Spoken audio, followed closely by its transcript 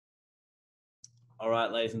All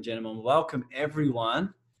right, ladies and gentlemen, welcome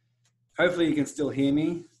everyone. Hopefully you can still hear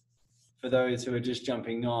me. For those who are just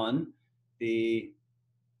jumping on, the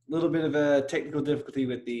little bit of a technical difficulty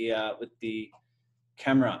with the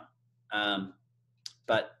camera,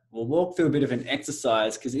 but we'll walk through a bit of an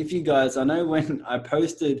exercise because if you guys, I know when I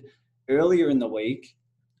posted earlier in the week,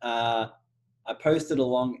 I posted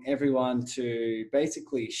along everyone to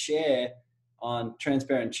basically share on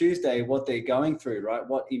Transparent Tuesday what they're going through, right?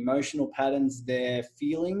 What emotional patterns they're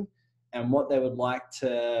feeling and what they would like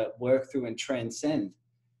to work through and transcend.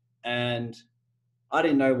 And I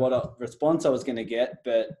didn't know what response I was going to get,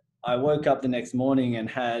 but I woke up the next morning and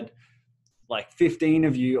had like 15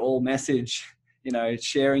 of you all message,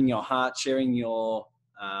 sharing your heart, sharing your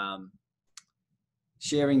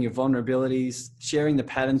vulnerabilities, sharing the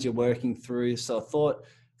patterns you're working through. So I thought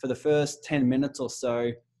for the first 10 minutes or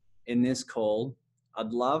so in this call,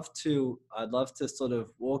 I'd love to sort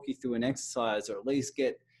of walk you through an exercise, or at least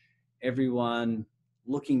get everyone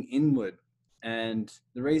looking inward. And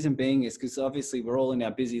the reason being is because obviously we're all in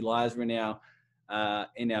our busy lives, we're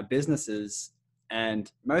in our businesses,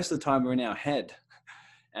 and most of the time we're in our head.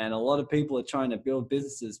 And a lot of people are trying to build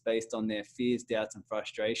businesses based on their fears, doubts, and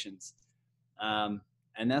frustrations. And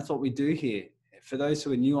that's what we do here. For those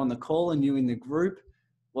who are new on the call and new in the group,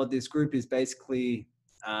 what this group is basically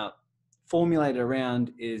formulated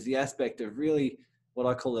around is the aspect of really what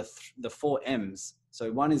I call the 4 M's. So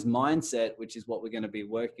one is mindset, which is what we're going to be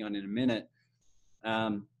working on in a minute.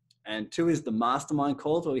 And 2 is the mastermind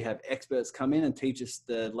calls, where we have experts come in and teach us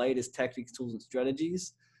the latest tactics, tools, and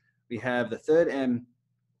strategies. We have the 3rd M,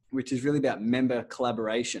 which is really about member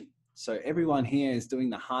collaboration. So everyone here is doing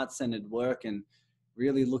the heart-centered work and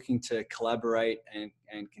really looking to collaborate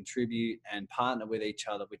and contribute and partner with each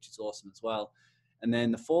other, which is awesome as well. And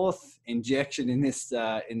then the 4th injection in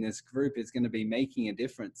this group is going to be making a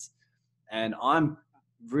difference. And I'm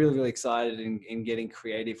really, really excited in getting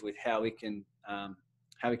creative with how we can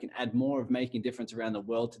add more of making a difference around the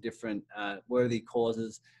world to different worthy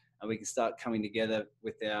causes, and we can start coming together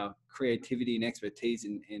with our creativity and expertise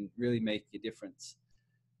in really making a difference.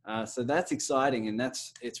 So that's exciting, and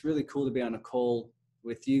it's really cool to be on a call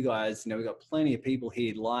with you guys. We've got plenty of people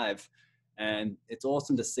here live, and it's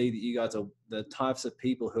awesome to see that you guys are the types of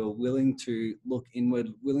people who are willing to look inward,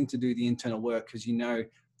 willing to do the internal work, because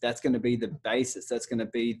that's going to be the basis. That's going to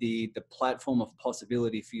be the platform of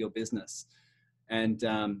possibility for your business. And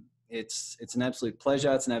it's an absolute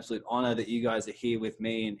pleasure. It's an absolute honor that you guys are here with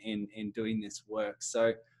me in doing this work.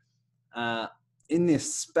 So in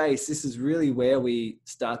this space, this is really where we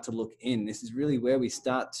start to look in. This is really where we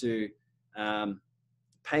start to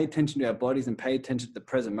pay attention to our bodies and pay attention to the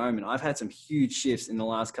present moment. I've had some huge shifts in the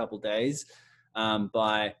last couple of days.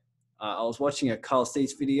 I was watching a Carl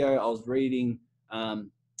Steitz video. I was reading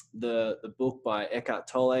the book by Eckhart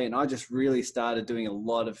Tolle, and I just really started doing a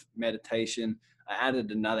lot of meditation. I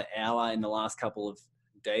added another hour in the last couple of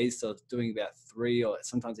days, so I was doing about 3 or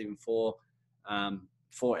sometimes even 4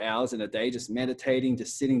 hours in a day, just meditating,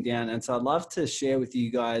 just sitting down. And so I'd love to share with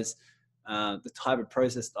you guys the type of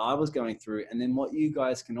process that I was going through, and then what you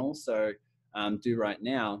guys can also do right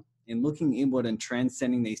now in looking inward and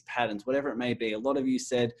transcending these patterns, whatever it may be. A lot of you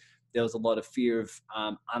said there was a lot of fear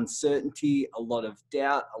of uncertainty, a lot of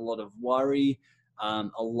doubt, a lot of worry,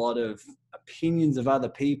 a lot of opinions of other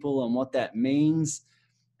people and what that means.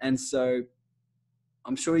 And so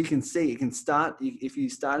I'm sure you can see, if you're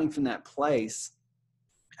starting from that place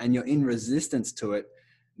and you're in resistance to it,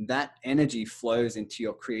 that energy flows into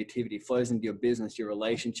your creativity, flows into your business, your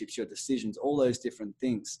relationships, your decisions, all those different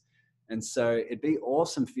things. And so it'd be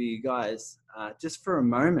awesome for you guys, just for a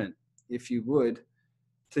moment, if you would,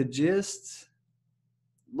 to just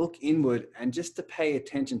look inward and just to pay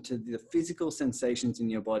attention to the physical sensations in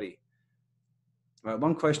your body. Right,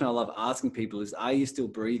 one question I love asking people is, are you still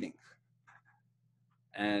breathing?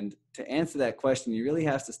 And to answer that question, you really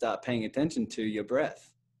have to start paying attention to your breath.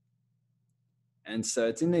 And so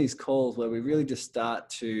it's in these calls where we really just start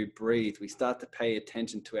to breathe. We start to pay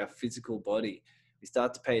attention to our physical body. We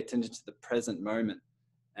start to pay attention to the present moment.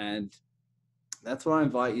 And that's what I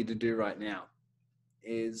invite you to do right now,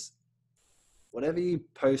 is whatever you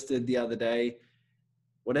posted the other day,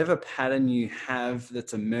 whatever pattern you have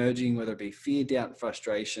that's emerging, whether it be fear, doubt, and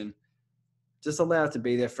frustration, just allow it to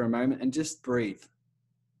be there for a moment and just breathe.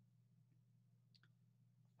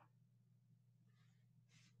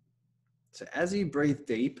 So as you breathe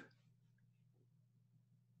deep,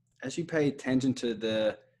 as you pay attention to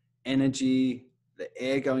the energy, the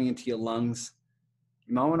air going into your lungs,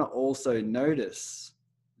 you might want to also notice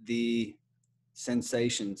the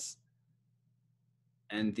sensations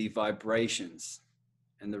and the vibrations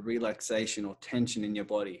and the relaxation or tension in your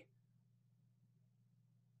body?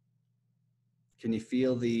 Can you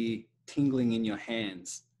feel the tingling in your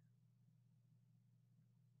hands?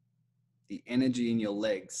 The energy in your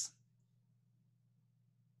legs?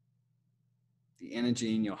 The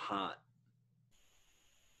energy in your heart?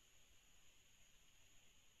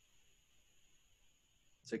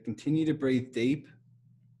 So continue to breathe deep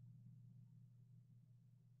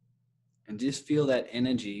and just feel that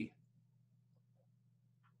energy.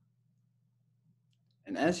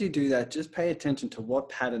 And as you do that, just pay attention to what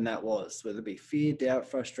pattern that was, whether it be fear, doubt,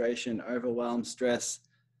 frustration, overwhelm, stress.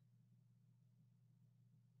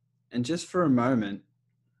 And just for a moment,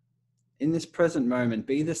 in this present moment,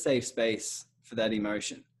 be the safe space for that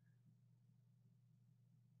emotion.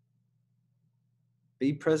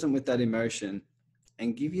 Be present with that emotion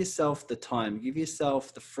and give yourself the time, give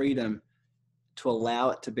yourself the freedom to allow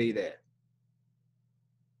it to be there.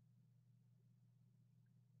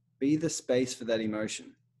 Be the space for that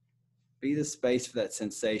emotion. Be the space for that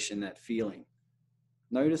sensation, that feeling.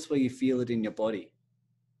 Notice where you feel it in your body.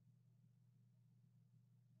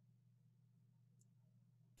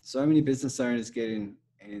 So many business owners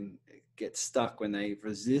get stuck when they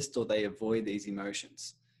resist or they avoid these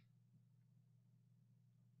emotions.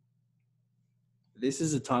 This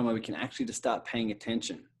is a time where we can actually just start paying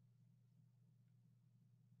attention.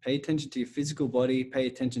 Pay attention to your physical body, pay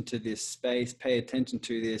attention to this space, pay attention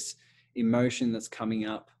to this emotion that's coming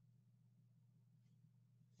up.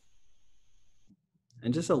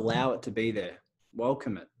 And just allow it to be there.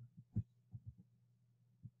 Welcome it.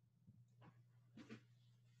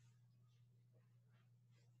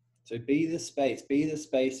 So be the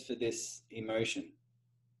space for this emotion.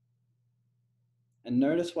 And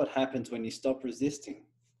notice what happens when you stop resisting.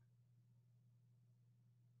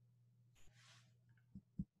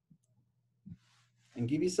 And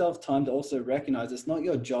give yourself time to also recognize it's not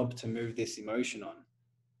your job to move this emotion on.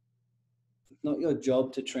 It's not your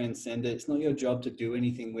job to transcend it. It's not your job to do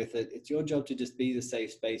anything with it. It's your job to just be the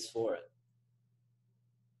safe space for it.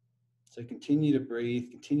 So continue to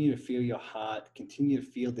breathe, continue to feel your heart, continue to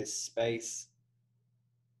feel this space.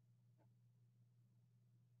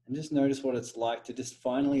 And just notice what it's like to just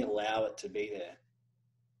finally allow it to be there.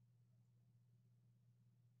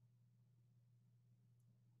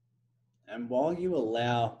 And while you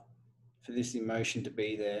allow for this emotion to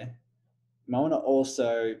be there, you might want to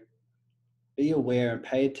also be aware and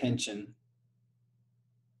pay attention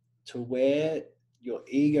to where your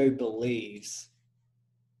ego believes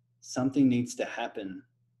something needs to happen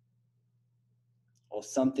or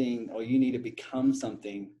you need to become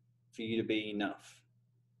something for you to be enough.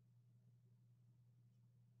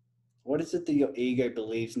 What is it that your ego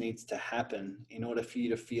believes needs to happen in order for you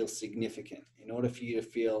to feel significant, in order for you to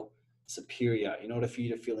feel superior, in order for you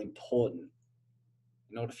to feel important,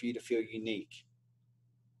 in order for you to feel unique?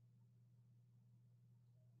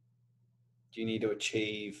 Do you need to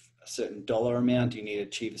achieve a certain dollar amount? Do you need to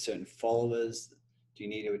achieve a certain followers? Do you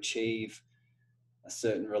need to achieve a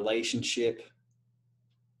certain relationship?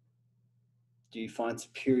 Do you find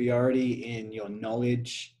superiority in your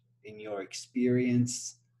knowledge, in your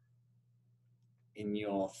experience, in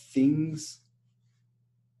your things,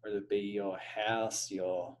 whether it be your house,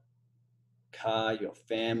 your car, your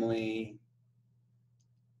family,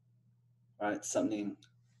 right? Something,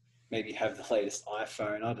 maybe you have the latest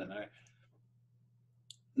iPhone, I don't know.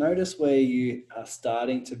 Notice where you are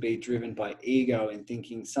starting to be driven by ego and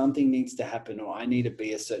thinking something needs to happen or I need to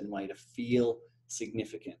be a certain way to feel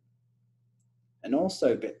significant. And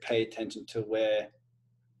also pay attention to where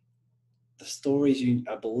the stories you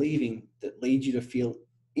are believing that lead you to feel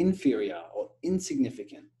inferior or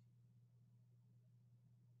insignificant.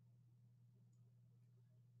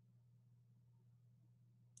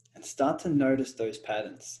 And start to notice those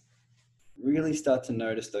patterns. Really start to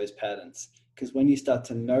notice those patterns. Because when you start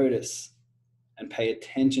to notice and pay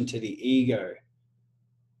attention to the ego,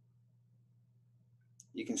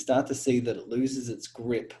 you can start to see that it loses its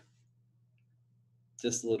grip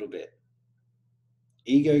just a little bit.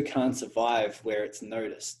 Ego can't survive where it's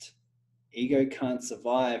noticed. Ego can't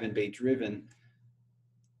survive and be driven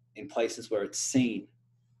in places where it's seen.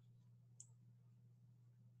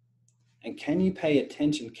 And can you pay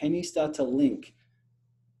attention? Can you start to link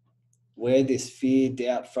where this fear,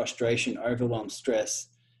 doubt, frustration, overwhelm, stress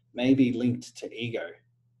may be linked to ego?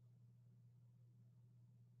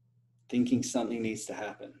 Thinking something needs to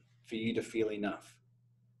happen for you to feel enough.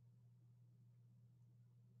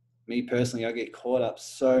 Me personally, I get caught up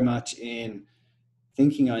so much in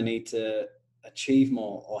thinking I need to achieve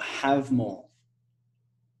more or have more.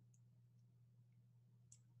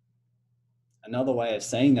 Another way of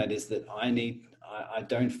saying that is that I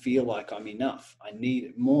don't feel like I'm enough. I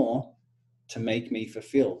need more to make me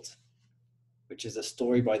fulfilled, which is a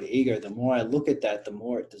story by the ego. The more I look at that, the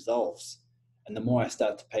more it dissolves. And the more I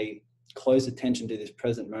start to pay close attention to this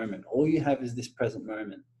present moment. All you have is this present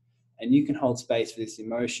moment. And you can hold space for this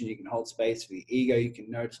emotion. You can hold space for the ego. You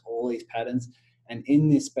can notice all these patterns. And in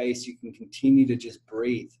this space, you can continue to just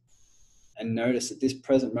breathe and notice that this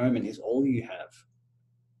present moment is all you have.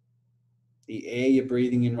 The air you're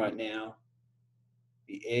breathing in right now,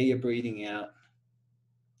 the air you're breathing out,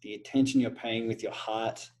 the attention you're paying with your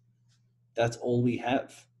heart, that's all we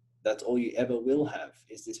have. That's all you ever will have,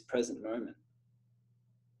 is this present moment.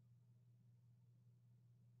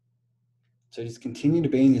 So just continue to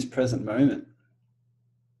be in this present moment.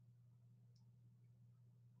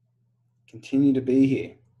 Continue to be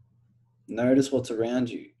here. Notice what's around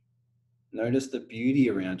you. Notice the beauty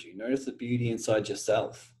around you. Notice the beauty inside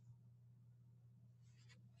yourself.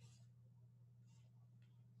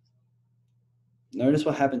 Notice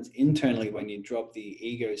what happens internally when you drop the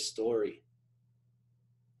ego story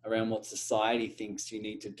around what society thinks you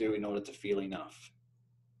need to do in order to feel enough.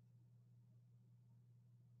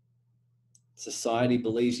 Society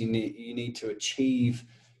believes you need to achieve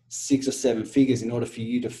 6 or 7 figures in order for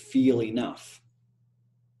you to feel enough.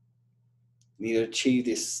 You need to achieve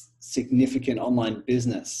this significant online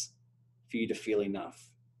business for you to feel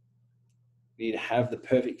enough. You need to have the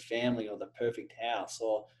perfect family or the perfect house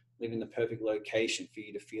or live in the perfect location for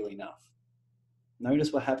you to feel enough.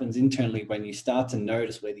 Notice what happens internally when you start to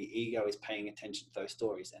notice where the ego is paying attention to those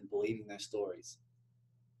stories and believing those stories.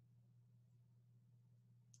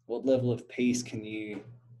 What level of peace can you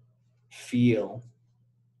feel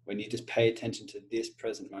when you just pay attention to this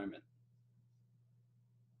present moment?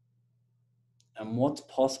 And what's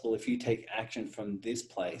possible if you take action from this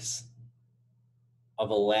place of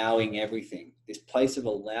allowing everything, this place of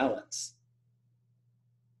allowance,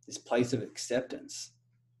 this place of acceptance?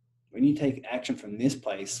 When you take action from this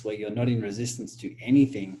place where you're not in resistance to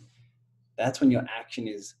anything, that's when your action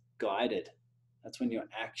is guided. That's when your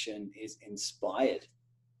action is inspired.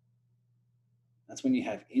 That's when you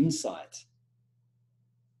have insight.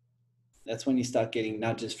 That's when you start getting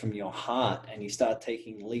nudges from your heart and you start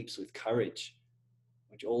taking leaps with courage,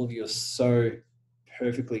 which all of you are so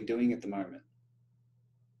perfectly doing at the moment.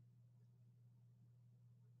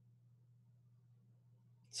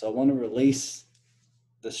 So I want to release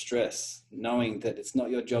the stress, knowing that it's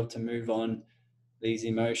not your job to move on these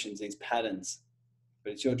emotions, these patterns,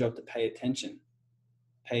 but it's your job to pay attention.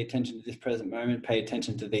 Pay attention to this present moment, pay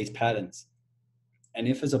attention to these patterns. And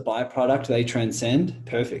if as a byproduct they transcend,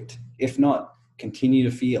 perfect. If not, continue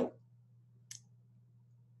to feel.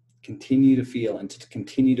 Continue to feel and to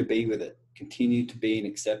continue to be with it. Continue to be in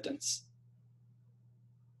acceptance.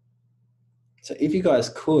 So if you guys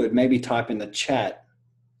could, maybe type in the chat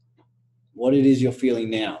what it is you're feeling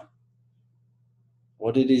now.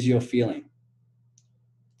 What it is you're feeling.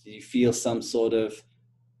 Do you feel some sort of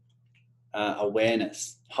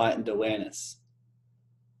awareness, heightened awareness?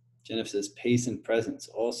 Jennifer says peace and presence.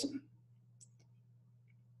 Awesome.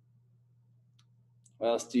 What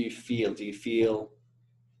else do you feel? Do you feel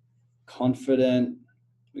confident?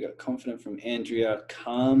 We got confident from Andrea.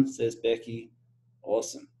 Calm, says Becky.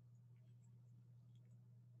 Awesome.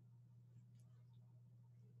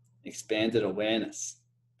 Expanded awareness.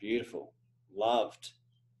 Beautiful. Loved.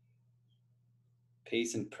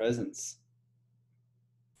 Peace and presence.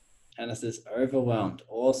 Hannah says overwhelmed.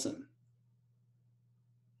 Awesome.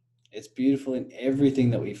 It's beautiful in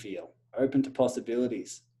everything that we feel. Open to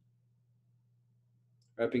possibilities.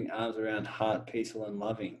 Wrapping arms around heart, peaceful and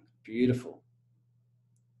loving. Beautiful.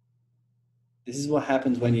 This is what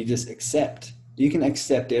happens when you just accept. You can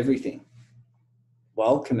accept everything.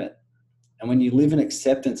 Welcome it. And when you live in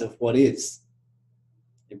acceptance of what is,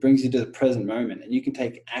 it brings you to the present moment and you can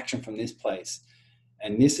take action from this place.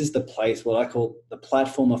 And this is the place, what I call the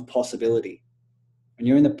platform of possibility. When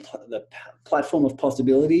you're in the platform of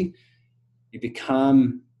possibility, you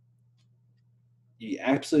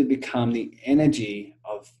absolutely become the energy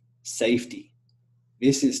of safety.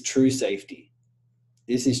 This is true safety.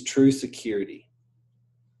 This is true security.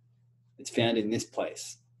 It's found in this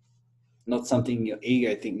place, not something your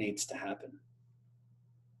ego think needs to happen.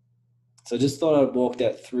 So just thought I'd walk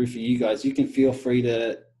that through for you guys. You can feel free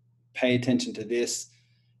to pay attention to this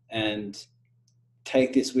and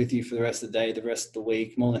take this with you for the rest of the day, the rest of the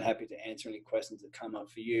week. More than happy to answer any questions that come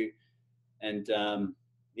up for you. And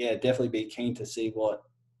definitely be keen to see what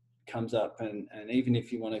comes up. And even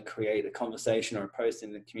if you want to create a conversation or a post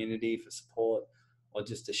in the community for support or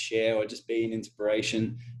just to share or just be an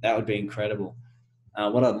inspiration, that would be incredible.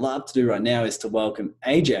 What I'd love to do right now is to welcome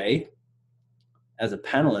AJ as a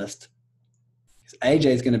panelist. AJ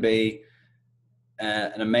is going to be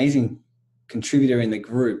an amazing contributor in the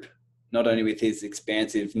group, not only with his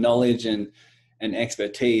expansive knowledge and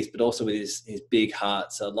expertise, but also with his big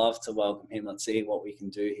heart. So I'd love to welcome him. Let's see what we can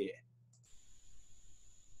do here.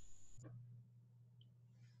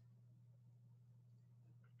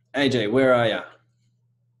 AJ, where are you?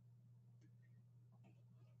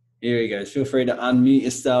 Here he goes. Feel free to unmute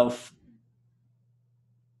yourself.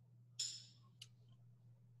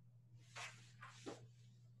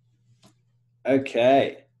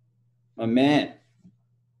 Okay, my man.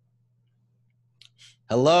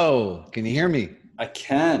 Hello, can you hear me? I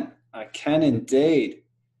can indeed.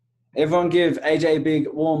 Everyone give AJ a big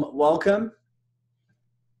warm welcome.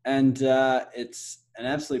 And it's an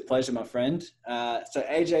absolute pleasure, my friend. So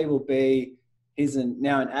AJ will be, he's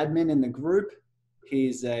now an admin in the group.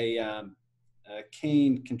 He's a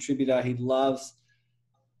keen contributor. He loves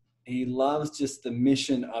just the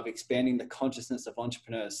mission of expanding the consciousness of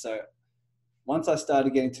entrepreneurs. So once I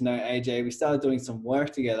started getting to know AJ, we started doing some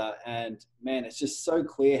work together, and man, it's just so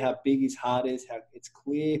clear how big his heart is, how it's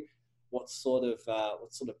clear what sort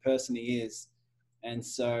of person he is. And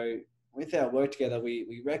so with our work together,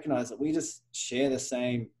 we recognize that we just share the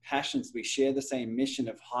same passions. We share the same mission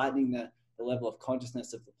of heightening the level of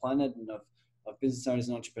consciousness of the planet and of business owners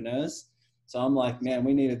and entrepreneurs. So I'm like, man,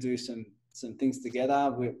 we need to do some things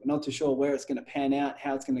together. We're not too sure where it's going to pan out,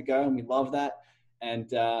 how it's going to go, and we love that. And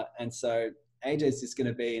so AJ is just going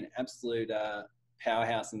to be an absolute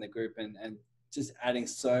powerhouse in the group and just adding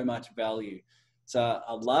so much value. So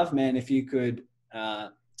I'd love, man, if you could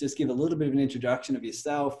just give a little bit of an introduction of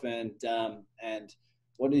yourself and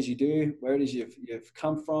what it is you do, where it is you've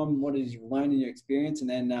come from, what it is you've learned in your experience, and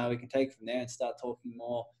then we can take it from there and start talking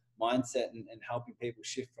more mindset and helping people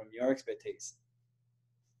shift from your expertise.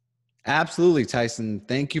 Absolutely, Tyson.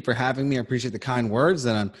 Thank you for having me. I appreciate the kind words,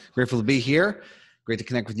 and I'm grateful to be here. Great to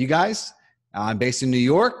connect with you guys. I'm based in New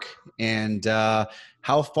York, and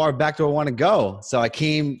how far back do I want to go? So I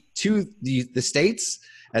came to the States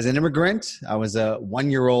as an immigrant. I was a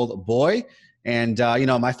 1-year-old boy, and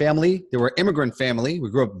my family, they were immigrant family.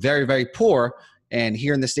 We grew up very, very poor, and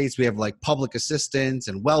here in the States, we have like public assistance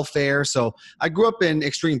and welfare. So I grew up in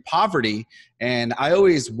extreme poverty, and I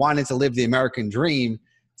always wanted to live the American dream.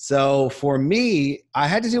 So for me, I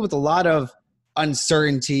had to deal with a lot of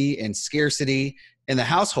uncertainty and scarcity in the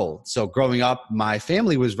household. So growing up, my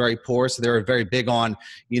family was very poor. So they were very big on,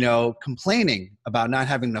 complaining about not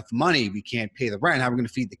having enough money. We can't pay the rent. How are we going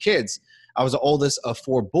to feed the kids? I was the oldest of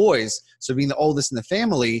 4 boys. So being the oldest in the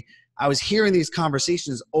family, I was hearing these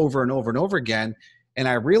conversations over and over and over again. And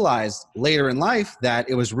I realized later in life that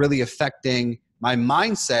it was really affecting my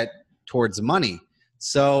mindset towards money.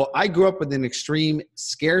 So I grew up with an extreme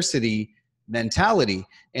scarcity mentality.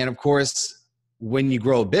 And of course, when you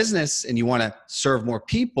grow a business and you want to serve more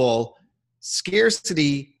people,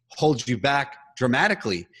 scarcity holds you back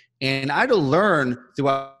dramatically. And I had to learn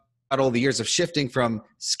throughout all the years of shifting from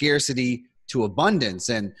scarcity to abundance.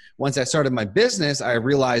 And once I started my business, I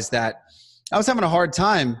realized that I was having a hard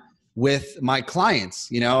time with my clients.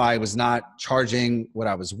 I was not charging what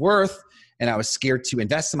I was worth, and I was scared to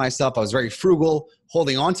invest in myself. I was very frugal,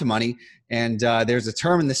 holding on to money. And there's a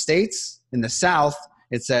term in the States, in the South,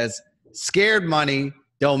 it says, scared money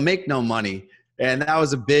don't make no money. And that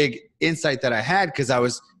was a big insight that I had because I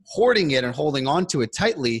was hoarding it and holding on to it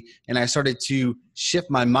tightly. And I started to shift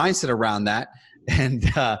my mindset around that.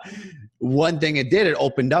 And one thing it did, it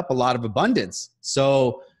opened up a lot of abundance.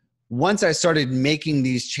 So once I started making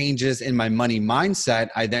these changes in my money mindset,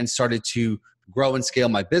 I then started to grow and scale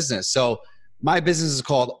my business. So my business is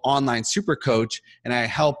called Online Super Coach, and I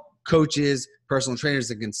help coaches, personal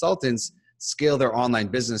trainers, and consultants scale their online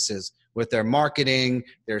businesses with their marketing,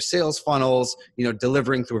 their sales funnels,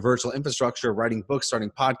 delivering through virtual infrastructure, writing books,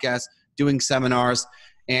 starting podcasts, doing seminars.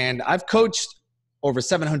 And I've coached over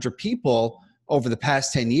 700 people over the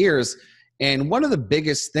past 10 years. And one of the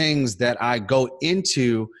biggest things that I go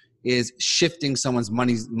into is shifting someone's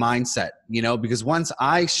money mindset, because once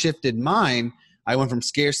I shifted mine, I went from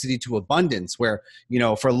scarcity to abundance where,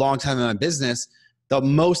 for a long time in my business, the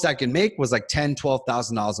most I could make was like $10,000,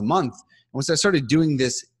 $12,000 a month. And once I started doing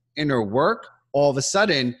this inner work, all of a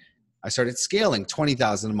sudden I started scaling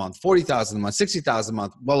 $20,000 a month, $40,000 a month, $60,000 a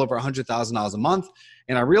month, well over $100,000 a month.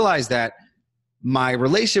 And I realized that my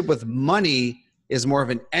relationship with money is more of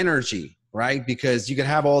an energy, right? Because you can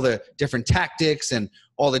have all the different tactics and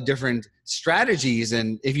all the different strategies.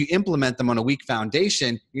 And if you implement them on a weak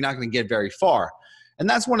foundation, you're not going to get very far. And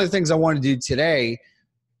that's one of the things I want to do today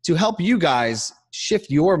to help you guys shift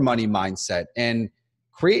your money mindset and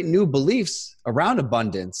create new beliefs around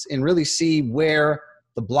abundance and really see where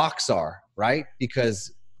the blocks are, right?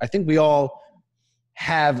 Because I think we all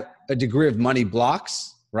have a degree of money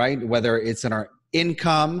blocks, right? Whether it's in our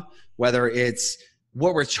income, whether it's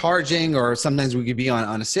what we're charging, or sometimes we could be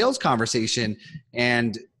on a sales conversation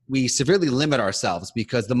and we severely limit ourselves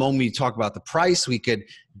because the moment we talk about the price, we could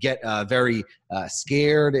get very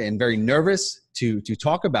scared and very nervous to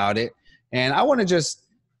talk about it. And I want to just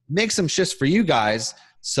make some shifts for you guys.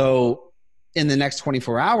 So in the next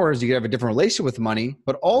 24 hours, you could have a different relationship with money,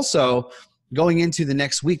 but also going into the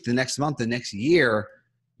next week, the next month, the next year,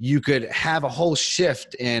 you could have a whole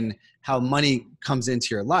shift in how money comes into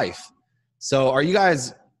your life. So are you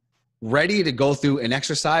guys ready to go through an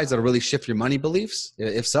exercise that'll really shift your money beliefs?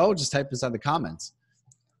 If so, just type this in the comments.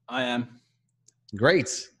 I am. Great.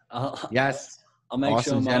 Yes. I'll make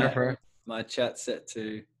awesome, sure Jennifer. my chat's set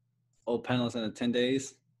to all panelists and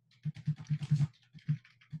attendees.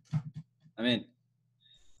 I'm in.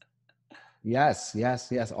 Yes.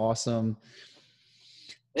 Awesome.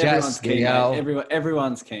 Everyone's Jess, keen.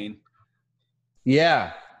 Everyone's keen.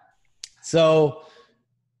 Yeah. So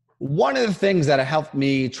one of the things that helped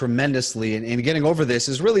me tremendously in getting over this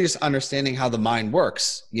is really just understanding how the mind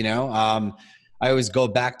works. I always go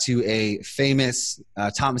back to a famous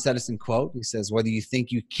Thomas Edison quote. He says, whether you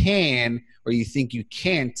think you can or you think you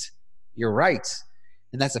can't, you're right.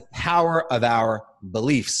 And that's the power of our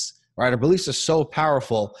beliefs, right? Our beliefs are so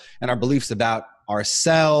powerful, and our beliefs about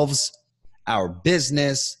ourselves, our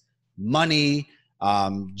business, money,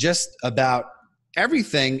 just about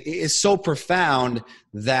everything is so profound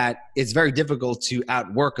that it's very difficult to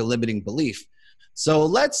outwork a limiting belief. So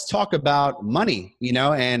let's talk about money,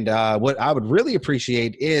 and what I would really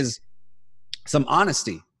appreciate is some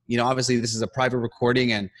honesty. Obviously this is a private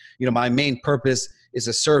recording, and, my main purpose is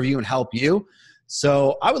to serve you and help you.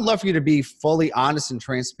 So I would love for you to be fully honest and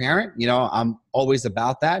transparent. I'm always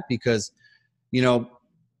about that because,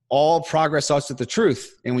 all progress starts with the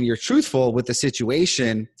truth. And when you're truthful with the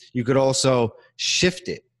situation, you could also shift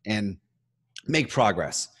it and make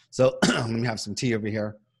progress. So let me have some tea over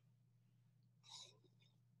here.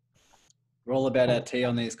 We're all about our tea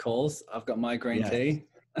on these calls. I've got my green tea.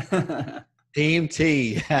 Team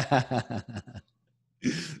tea.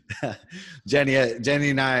 Jenny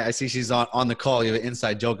and I see she's on the call. You have an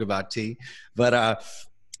inside joke about tea, but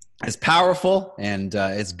it's powerful and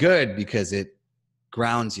it's good because it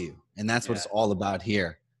grounds you. And that's what it's all about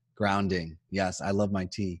here. Grounding. Yes. I love my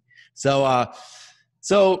tea. So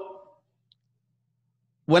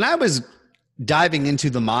when I was diving into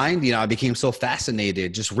the mind, I became so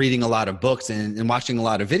fascinated just reading a lot of books and watching a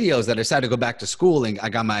lot of videos that I decided to go back to school, and I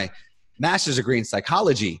got my master's degree in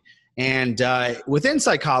psychology. And within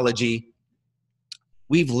psychology,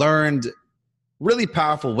 we've learned really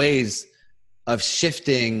powerful ways of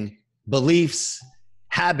shifting beliefs,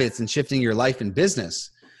 habits, and shifting your life and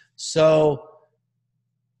business. So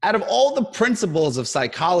out of all the principles of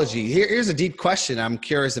psychology, here's a deep question. I'm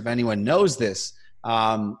curious if anyone knows this.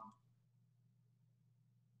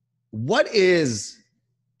 What is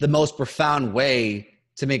the most profound way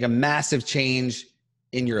to make a massive change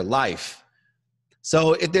in your life?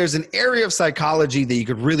 So if there's an area of psychology that you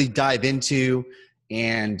could really dive into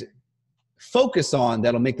and focus on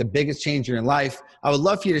that'll make the biggest change in your life, I would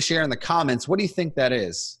love for you to share in the comments. What do you think that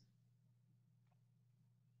is?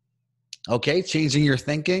 Okay, changing your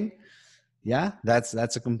thinking. Yeah, that's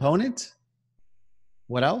a component.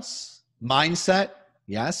 What else? Mindset.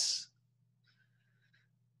 Yes.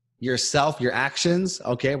 Yourself, your actions.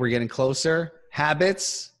 Okay, we're getting closer.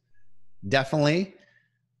 Habits. Definitely.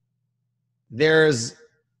 There's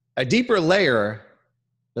a deeper layer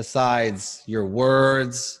besides your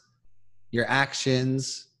words, your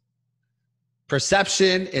actions.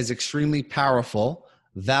 Perception is extremely powerful.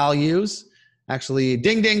 Values. Actually,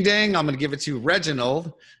 ding, ding, ding. I'm going to give it to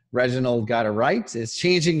Reginald. Reginald got it right. It's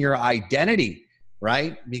changing your identity,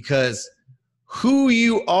 right? Because who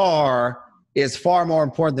you are is far more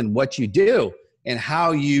important than what you do and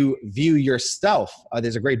how you view yourself.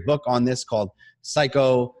 There's a great book on this called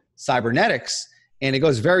Psycho-Cybernetics, and it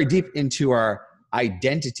goes very deep into our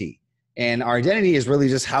identity. And our identity is really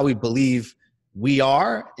just how we believe we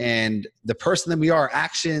are, and the person that we are,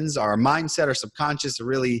 actions, our mindset, our subconscious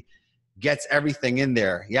really gets everything in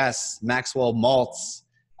there. Yes, Maxwell Maltz.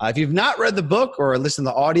 If you've not read the book or listened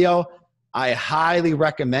to the audio, I highly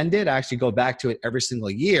recommend it. I actually go back to it every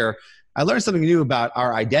single year. I learned something new about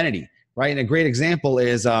our identity, right? And a great example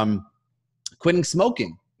is quitting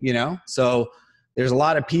smoking, So there's a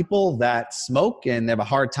lot of people that smoke and they have a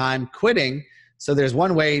hard time quitting. So there's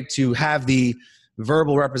one way to have the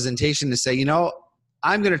verbal representation to say,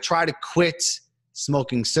 I'm going to try to quit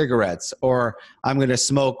smoking cigarettes, or I'm going to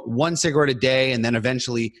smoke one cigarette a day and then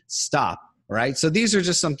eventually stop, right? So these are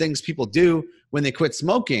just some things people do when they quit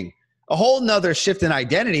smoking. A whole nother shift in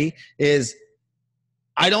identity is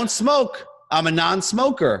I don't smoke. I'm a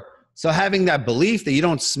non-smoker. So having that belief that you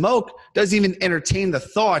don't smoke doesn't even entertain the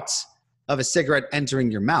thoughts of a cigarette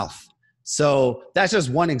entering your mouth. So that's just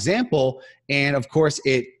one example. And of course,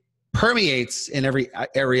 it permeates in every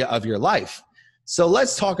area of your life. So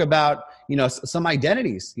let's talk about, some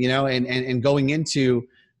identities, and going into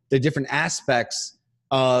the different aspects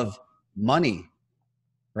of money,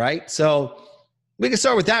 right? So we can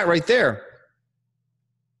start with that right there.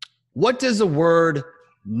 What does the word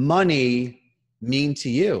money mean to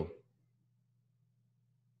you?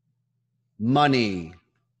 Money.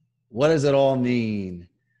 What does it all mean?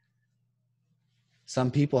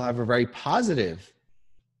 Some people have a very positive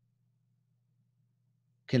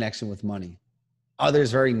connection with money.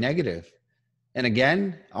 Others very negative. And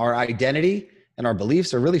again, our identity and our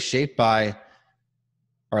beliefs are really shaped by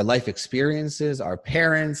our life experiences, our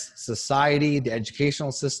parents, society, the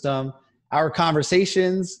educational system, our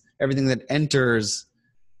conversations, everything that enters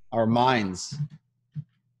our minds.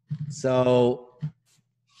 So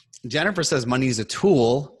Jennifer says money is a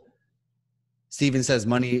tool. Stephen says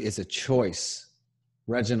money is a choice.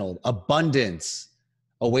 Reginald, abundance,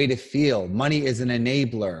 a way to feel. Money is an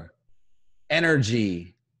enabler.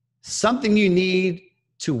 Energy, something you need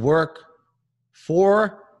to work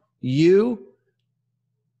for you.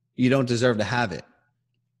 You don't deserve to have it.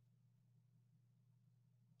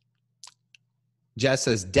 Jess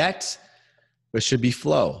says debt, but should be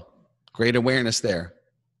flow. Great awareness there.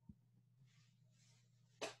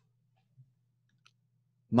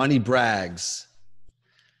 Money brags.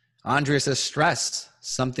 Andrea says stress,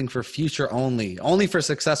 something for future only for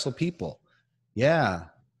successful people. Yeah.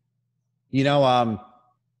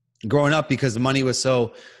 Growing up, because money was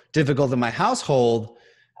so difficult in my household,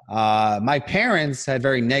 my parents had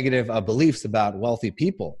very negative beliefs about wealthy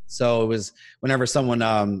people. So it was whenever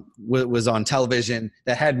someone was on television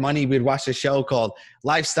that had money, we'd watch a show called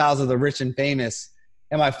Lifestyles of the Rich and Famous.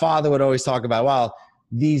 And my father would always talk about, wow,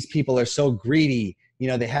 these people are so greedy.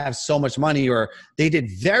 They have so much money, or they did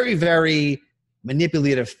very, very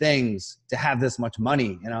manipulative things to have this much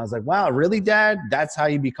money. And I was like, wow, really, Dad? That's how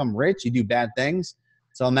you become rich? You do bad things?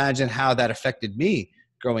 So imagine how that affected me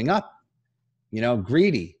growing up.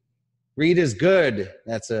 Greedy. Greed is good.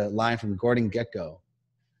 That's a line from Gordon Gekko.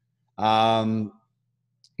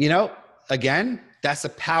 Again, that's the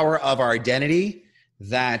power of our identity,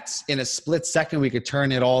 that in a split second, we could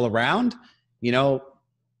turn it all around.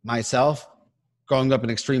 Myself, growing up in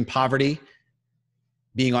extreme poverty,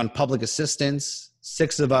 being on public assistance,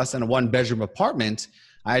 6 of us in a 1-bedroom apartment,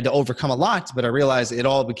 I had to overcome a lot, but I realized it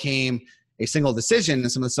all became a single decision.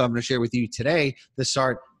 And some of the stuff I'm going to share with you today to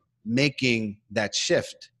start making that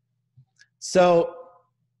shift. So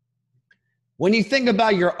when you think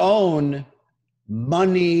about your own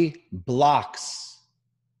money blocks,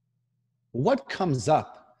 what comes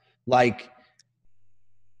up? Like,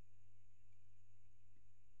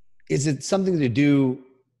 is it something to do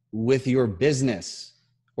with your business,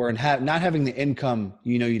 or not having the income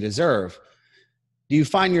you deserve? Do you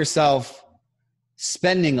find yourself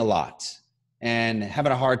spending a lot and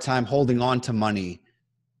having a hard time holding on to money?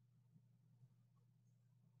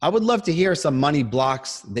 I would love to hear some money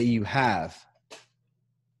blocks that you have.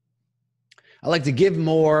 I like to give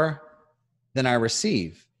more than I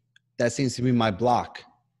receive. That seems to be my block.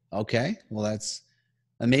 Okay, well, that's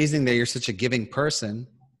amazing that you're such a giving person.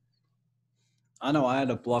 I know I had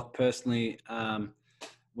a block personally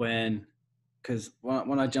because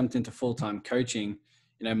when I jumped into full-time coaching,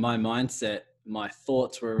 my mindset, my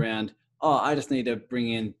thoughts were around, I just need to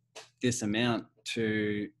bring in this amount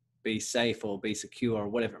to be safe or be secure or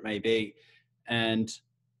whatever it may be. And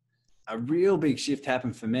a real big shift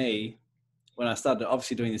happened for me when I started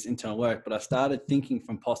obviously doing this internal work, but I started thinking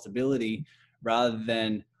from possibility rather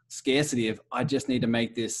than scarcity of, I just need to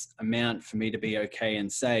make this amount for me to be okay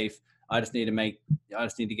and safe. I just need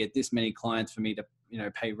to get this many clients for me to,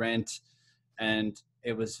 pay rent. And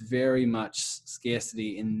it was very much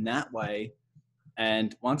scarcity in that way.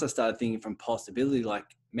 And once I started thinking from possibility, like,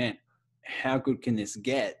 man, how good can this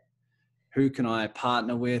get? Who can I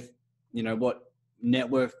partner with? What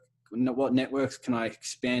networks can I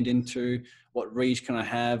expand into? What reach can I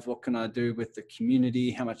have? What can I do with the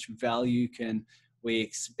community? How much value can we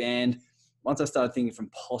expand? Once I started thinking from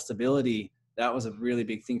possibility, that was a really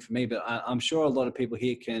big thing for me. But I'm sure a lot of people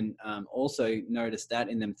here can also notice that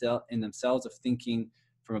in themselves of thinking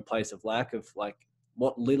from a place of lack of, like,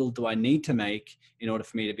 what little do I need to make in order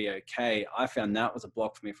for me to be okay? I found that was a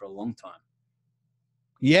block for me for a long time.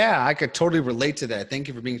 Yeah, I could totally relate to that. Thank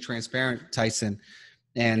you for being transparent, Tyson.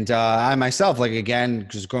 And I myself, like again,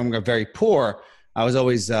 just growing up very poor, I was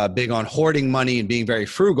always big on hoarding money and being very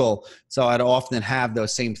frugal. So I'd often have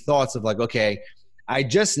those same thoughts of like, okay, I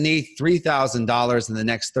just need $3,000 in the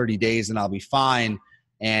next 30 days and I'll be fine.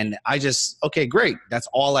 And I just, okay, great. That's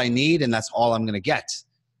all I need and that's all I'm going to get.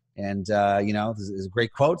 And, this is a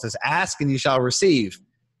great quote. It says, ask and you shall receive.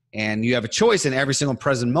 And you have a choice in every single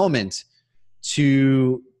present moment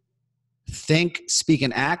to think, speak,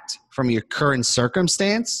 and act from your current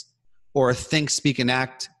circumstance, or think, speak, and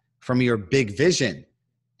act from your big vision.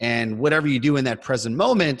 And whatever you do in that present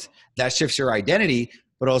moment, that shifts your identity,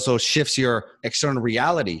 but also shifts your external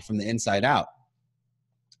reality from the inside out.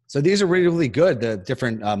 So these are really, really good. The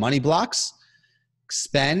different money blocks: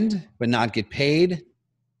 spend, but not get paid.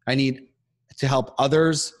 I need to help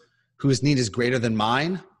others whose need is greater than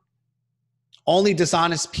mine. Only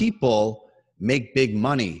dishonest people make big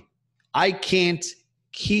money. I can't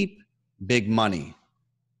keep big money.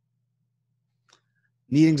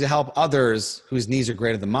 Needing to help others whose needs are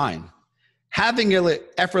greater than mine. Having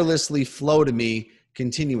it effortlessly flow to me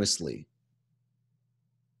continuously.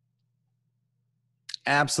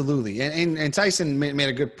 Absolutely. And Tyson made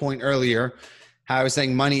a good point earlier, how I was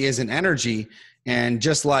saying money isn't energy. And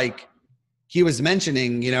just like he was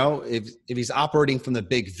mentioning, if he's operating from the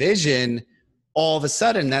big vision, all of a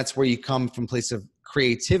sudden that's where you come from a place of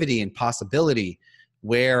creativity and possibility,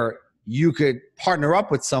 where you could partner up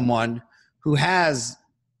with someone who has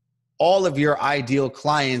all of your ideal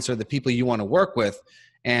clients or the people you want to work with,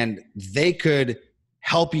 and they could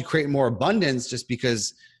help you create more abundance just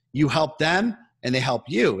because you help them and they help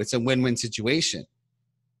you. It's a win-win situation.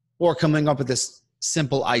 Or coming up with this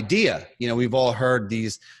simple idea. We've all heard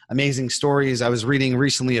these amazing stories. I was reading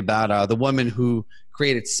recently about the woman who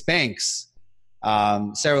created Spanx,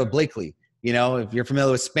 Sarah Blakely. If you're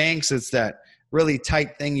familiar with Spanx, it's that really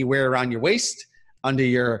tight thing you wear around your waist under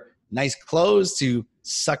your nice clothes to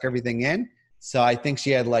suck everything in. So I think she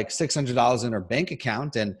had like $600 in her bank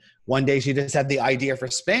account. And one day she just had the idea for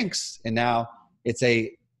Spanx. And now it's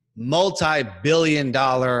a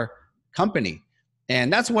multi-billion-dollar company.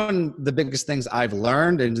 And that's one of the biggest things I've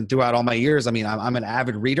learned and throughout all my years. I mean, I'm an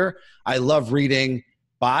avid reader. I love reading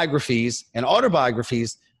biographies and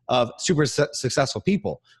autobiographies of super successful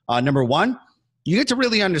people. Number one, you get to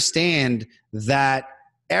really understand that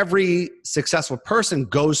every successful person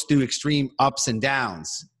goes through extreme ups and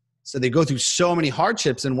downs. So they go through so many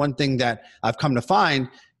hardships. And one thing that I've come to find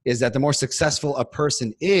is that the more successful a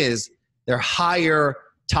person is, their higher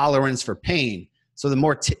tolerance for pain. So the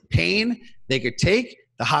more pain they could take,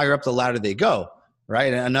 the higher up the ladder they go,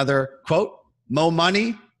 right? And another quote, more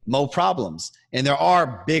money, more problems. And there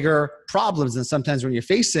are bigger problems. And sometimes when you're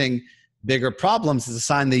facing bigger problems, it's a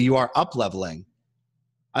sign that you are up leveling.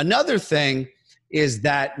 Another thing is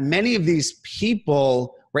that many of these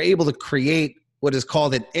people were able to create what is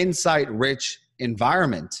called an insight-rich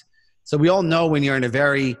environment. So we all know when you're in a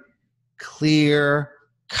very clear,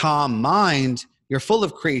 calm mind, you're full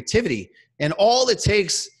of creativity. And all it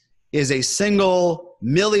takes is a single $1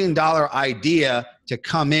 million idea to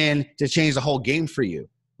come in to change the whole game for you,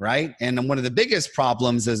 right? And one of the biggest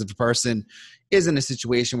problems is if a person is in a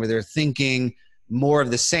situation where they're thinking more of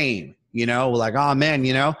the same, like, oh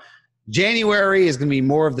man, January is going to be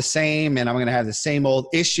more of the same, and I'm going to have the same old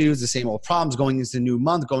issues, the same old problems going into the new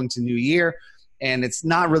month, going to the new year. And it's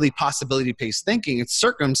not really possibility-based thinking. It's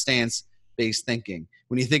circumstance-based thinking.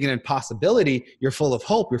 When you're thinking in possibility, you're full of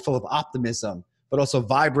hope, you're full of optimism, but also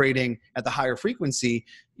vibrating at the higher frequency.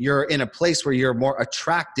 You're in a place where you're more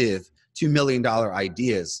attractive to $1 million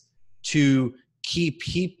ideas, to key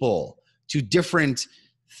people, to different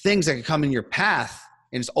things that can come in your path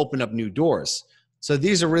and just open up new doors. So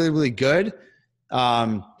these are really, really good.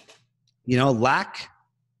 Lack,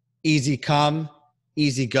 easy come,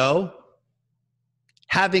 easy go.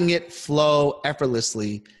 Having it flow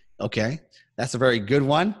effortlessly. Okay, that's a very good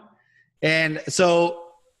one. And so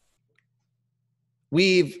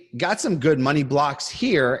we've got some good money blocks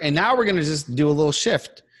here. And now we're going to just do a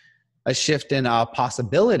shift in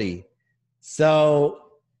possibility. So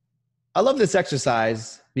I love this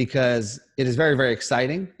exercise because it is very, very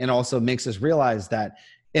exciting and also makes us realize that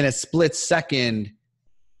in a split second,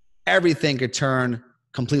 everything could turn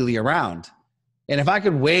completely around. And if I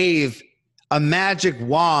could wave a magic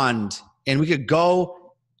wand and we could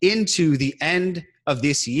go into the end of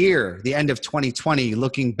this year, the end of 2020,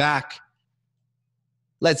 looking back,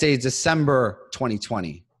 let's say December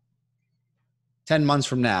 2020, 10 months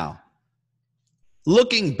from now,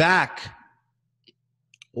 looking back,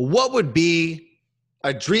 what would be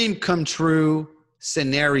a dream come true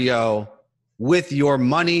scenario with your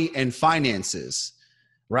money and finances,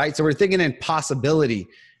 right? So we're thinking in possibility.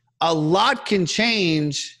 A lot can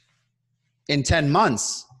change in 10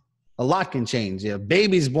 months. A lot can change. You know,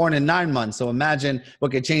 baby's born in 9 months. So imagine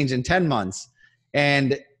what could change in 10 months.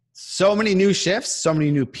 And so many new shifts, so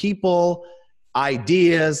many new people,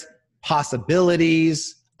 ideas,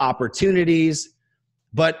 possibilities, opportunities.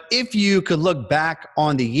 But if you could look back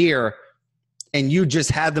on the year and you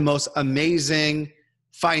just had the most amazing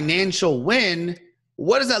financial win,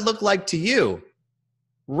 what does that look like to you?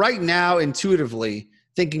 Right now, intuitively,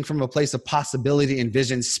 thinking from a place of possibility and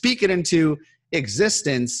vision, speak it into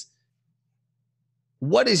existence.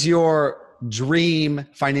 What is your dream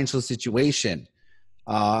financial situation?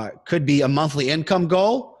 Could be a monthly income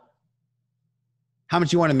goal, how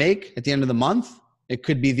much you want to make at the end of the month. It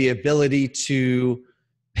could be the ability to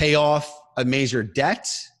pay off a major debt.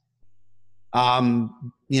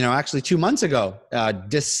 Actually 2 months ago,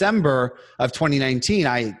 December of 2019,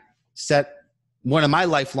 I set one of my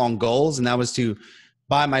lifelong goals, and that was to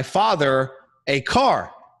buy my father a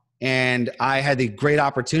car. And I had the great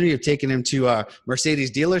opportunity of taking him to a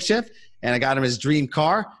Mercedes dealership, and I got him his dream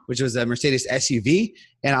car, which was a Mercedes SUV.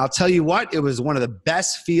 And I'll tell you what, it was one of the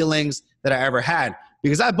best feelings that I ever had,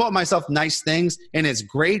 because I bought myself nice things and it's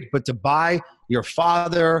great, but to buy your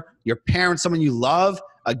father, your parents, someone you love,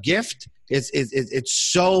 a gift, it's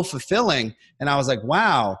so fulfilling. And I was like,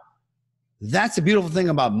 wow, that's the beautiful thing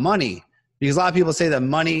about money, because a lot of people say that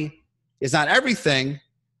money is not everything.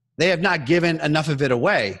 They have not given enough of it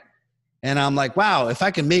away. And I'm like, wow, if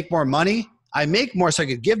I can make more money, I make more so I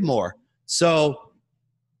could give more. So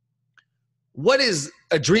what is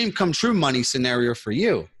a dream come true money scenario for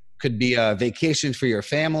you? Could be a vacation for your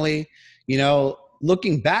family. You know,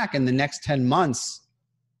 looking back in the next 10 months,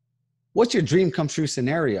 what's your dream come true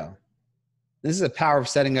scenario? This is the power of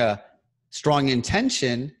setting a strong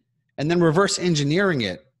intention and then reverse engineering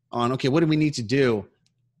it on, okay, what do we need to do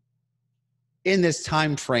in this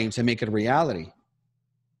time frame to make it a reality?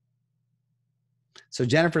 So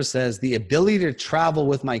Jennifer says, the ability to travel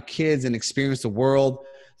with my kids and experience the world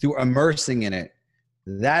through immersing in it.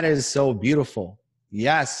 That is so beautiful.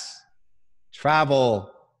 Yes, travel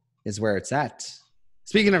is where it's at.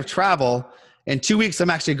 Speaking of travel, in 2 weeks, I'm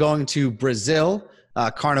actually going to Brazil,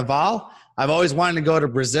 Carnival. I've always wanted to go to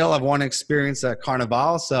Brazil. I've wanted to experience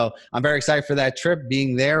Carnival. So I'm very excited for that trip,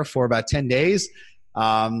 being there for about 10 days.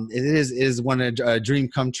 It is one a dream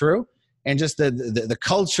come true. And just the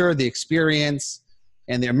culture, the experience,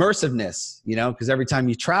 and the immersiveness, you know, because every time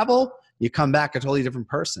you travel, you come back a totally different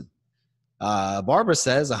person. Barbara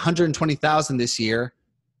says 120,000 this year,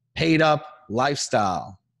 paid up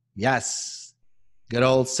lifestyle. Yes, good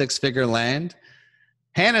old six-figure land.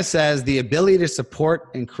 Hannah says the ability to support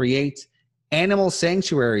and create animal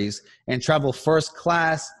sanctuaries and travel first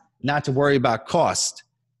class, not to worry about cost.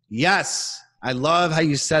 Yes, I love how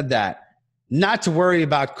you said that. Not to worry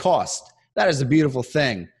about cost. That is a beautiful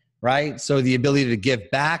thing, right? So the ability to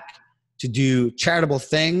give back, to do charitable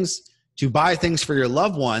things, to buy things for your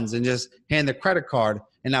loved ones and just hand the credit card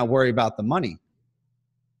and not worry about the money.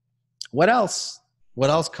 What else? What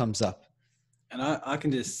else comes up? And I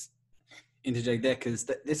can just interject there, because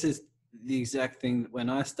this is the exact thing. When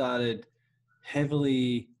I started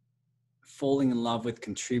heavily falling in love with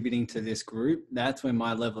contributing to this group, that's when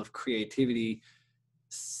my level of creativity,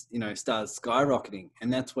 you know, started skyrocketing.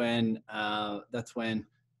 And that's when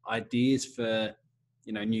ideas for,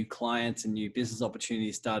 you know, new clients and new business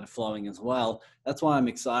opportunities started flowing as well. That's why I'm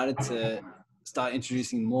excited to start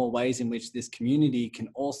introducing more ways in which this community can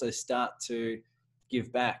also start to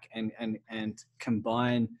give back and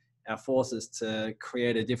combine our forces to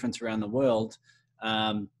create a difference around the world,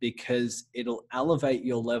 because it'll elevate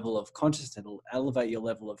your level of consciousness. It'll elevate your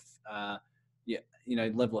level of,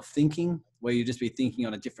 level of thinking, where you just be thinking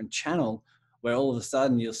on a different channel, where all of a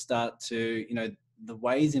sudden you'll start to, you know, the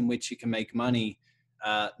ways in which you can make money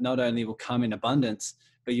not only will come in abundance,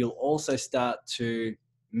 but you'll also start to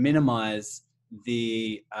minimize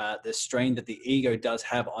the strain that the ego does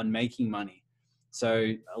have on making money.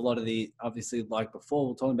 So a lot of obviously, like before,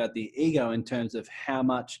 we're talking about the ego in terms of how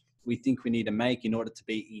much we think we need to make in order to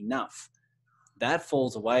be enough. That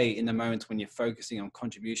falls away in the moments when you're focusing on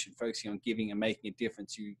contribution, focusing on giving and making a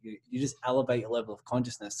difference. You just elevate your level of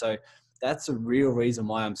consciousness. So that's a real reason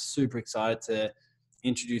why I'm super excited to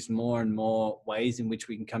introduce more and more ways in which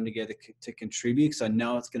we can come together to contribute. Because I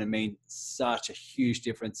know it's going to mean such a huge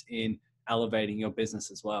difference in elevating your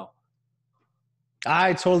business as well.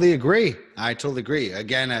 I totally agree.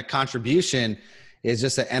 Again, a contribution is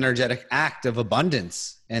just an energetic act of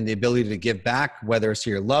abundance, and the ability to give back, whether it's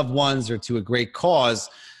to your loved ones or to a great cause.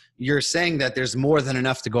 you're saying that there's more than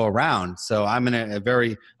enough to go around. So I'm in a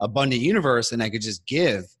very abundant universe, and I could just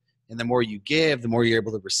give. And the more you give, the more you're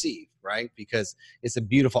able to receive, right? Because it's a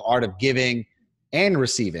beautiful art of giving and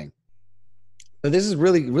receiving. So this is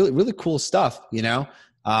really, really, really cool stuff, you know?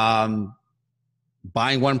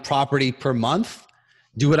 Buying one property per month,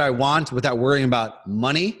 do what I want without worrying about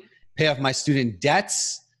money, pay off my student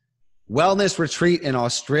debts, wellness retreat in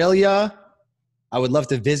Australia. I would love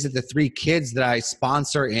to visit the 3 kids that I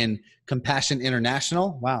sponsor in Compassion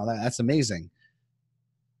International. Wow, that's amazing.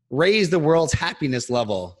 Raise the world's happiness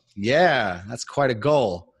level. Yeah, that's quite a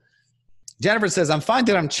goal. Jennifer says, I'm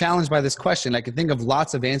finding that I'm challenged by this question. I can think of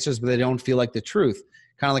lots of answers, but they don't feel like the truth.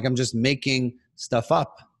 Kind of like I'm just making stuff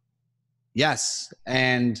up. Yes,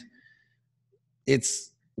 and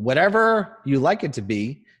it's whatever you like it to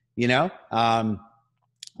be, you know?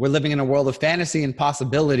 We're living in a world of fantasy and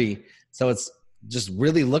possibility. So it's just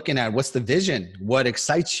really looking at what's the vision, what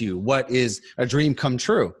excites you, what is a dream come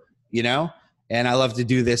true, you know? And I love to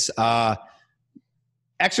do this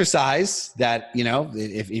exercise that, you know,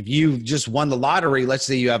 if you just won the lottery, let's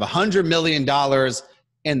say you have $100 million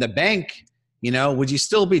in the bank, you know, would you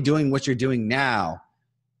still be doing what you're doing now?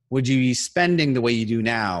 Would you be spending the way you do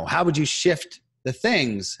now? How would you shift the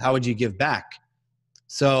things? How would you give back?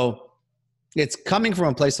 So it's coming from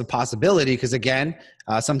a place of possibility because, again,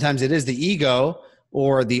 sometimes it is the ego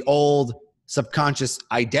or the old subconscious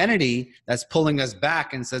identity that's pulling us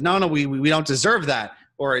back and says, no, we don't deserve that,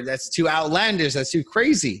 or that's too outlandish, that's too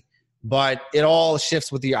crazy. But it all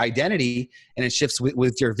shifts with your identity, and it shifts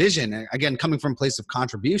with your vision. And again, coming from a place of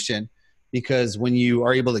contribution, because when you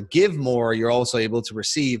are able to give more, you're also able to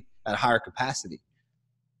receive at a higher capacity.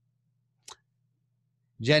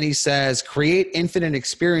 Jenny says, create infinite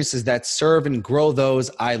experiences that serve and grow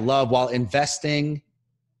those I love while investing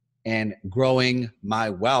and growing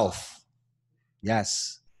my wealth.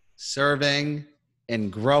 Yes, serving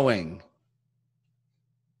and growing.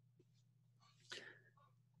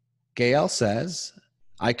 Gail says,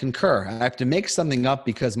 I concur. I have to make something up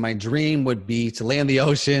because my dream would be to lay in the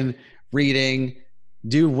ocean, reading,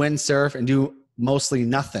 do windsurf, and do mostly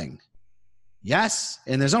nothing. Yes,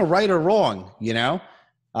 and there's no right or wrong, you know?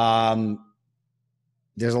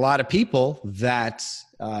 There's a lot of people that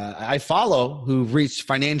I follow who've reached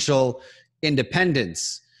financial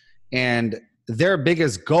independence, and their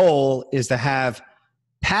biggest goal is to have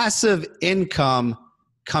passive income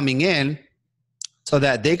coming in so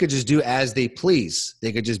that they could just do as they please.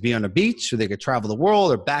 They could just be on a beach, or they could travel the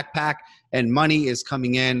world or backpack, and money is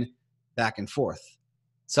coming in back and forth.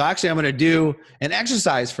 So actually, I'm going to do an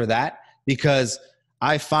exercise for that, because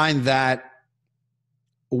I find that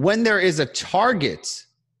when there is a target,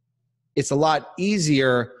 it's a lot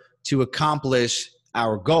easier to accomplish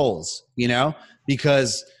our goals, you know,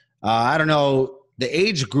 because I don't know the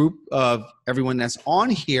age group of everyone that's on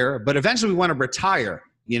here, but eventually we want to retire,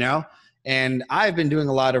 you know, and I've been doing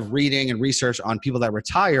a lot of reading and research on people that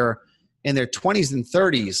retire in their 20s and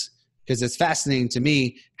 30s, because it's fascinating to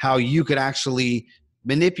me how you could actually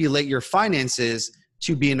manipulate your finances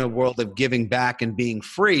to be in a world of giving back and being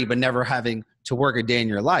free, but never having to work a day in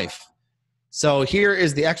your life. So here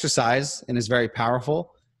is the exercise, and it's very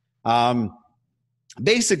powerful.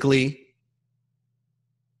 Basically,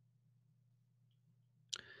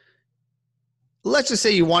 let's just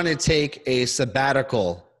say you want to take a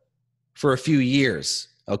sabbatical for a few years,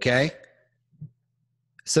 okay?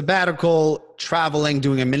 Sabbatical, traveling,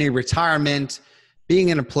 doing a mini retirement, being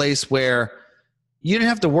in a place where you don't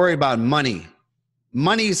have to worry about money.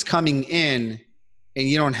 Money's coming in, and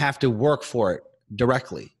you don't have to work for it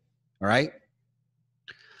directly, all right?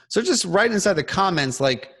 So just write inside the comments,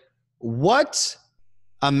 like, what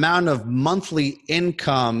amount of monthly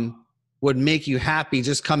income would make you happy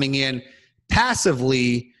just coming in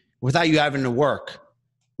passively without you having to work,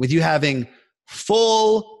 with you having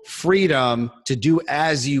full freedom to do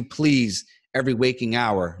as you please every waking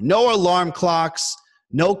hour. No alarm clocks,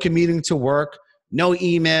 no commuting to work, no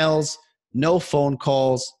emails, no phone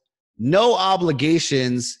calls, no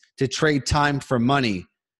obligations to trade time for money.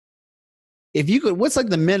 If you could, what's like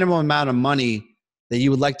the minimum amount of money that you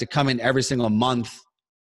would like to come in every single month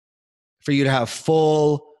for you to have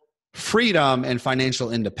full freedom and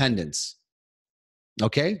financial independence?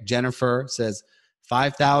 Okay, Jennifer says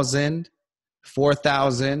 5,000,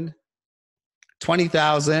 4,000,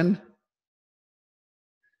 20,000.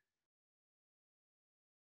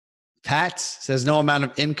 Pat says no amount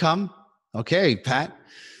of income. Okay, Pat.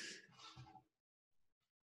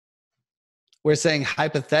 We're saying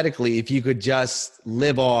hypothetically, if you could just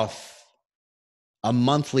live off a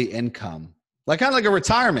monthly income, like kind of like a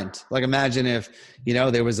retirement. Like imagine if, you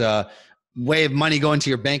know, there was a way of money going to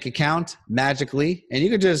your bank account magically, and you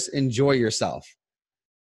could just enjoy yourself.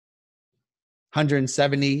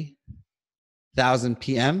 170,000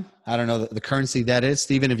 PM. I don't know the currency that is.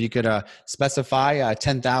 Stephen, if you could specify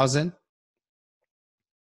 10,000.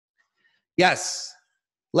 Yes.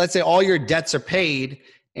 Let's say all your debts are paid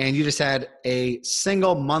and you just had a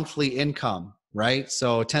single monthly income, right?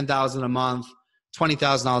 So 10,000 a month,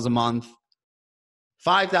 $20,000 a month,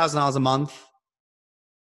 $5,000 a month.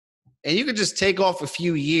 And you could just take off a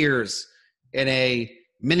few years in a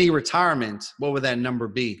mini retirement. What would that number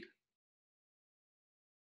be?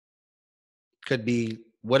 Could be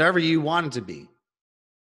whatever you want it to be.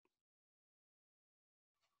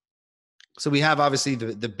 So we have obviously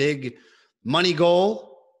the big money goal,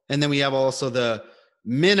 and then we have also the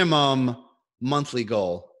minimum monthly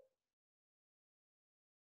goal.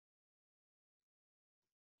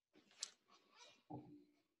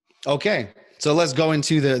 Okay, so let's go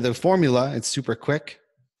into the formula. It's super quick.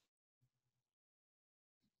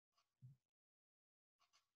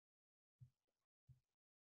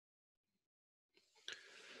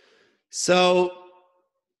 So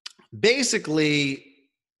basically,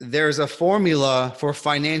 there's a formula for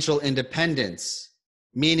financial independence,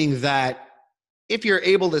 meaning that if you're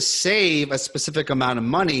able to save a specific amount of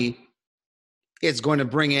money, it's going to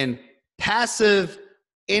bring in passive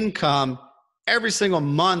income every single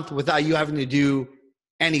month without you having to do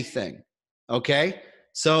anything. Okay?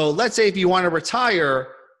 So let's say if you want to retire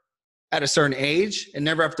at a certain age and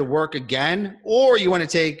never have to work again, or you want to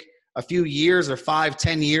take a few years or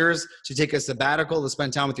 5-10 years to take a sabbatical to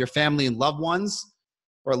spend time with your family and loved ones,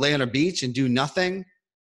 or lay on a beach and do nothing,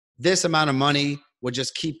 this amount of money would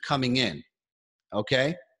just keep coming in.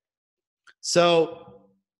 Okay? So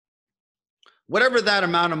whatever that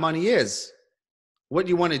amount of money is, what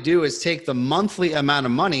you want to do is take the monthly amount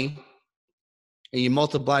of money and you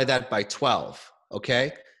multiply that by 12.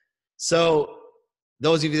 Okay? So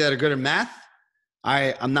those of you that are good at math,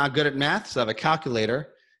 I'm not good at math, so I have a calculator.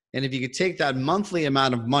 And if you could take that monthly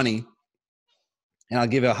amount of money, and I'll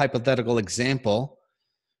give you a hypothetical example.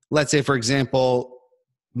 Let's say, for example,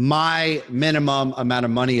 my minimum amount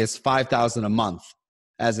of money is $5,000 a month,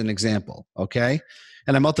 as an example, okay?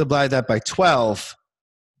 And I multiply that by 12,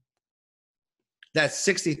 that's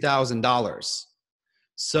 $60,000.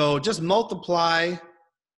 So just multiply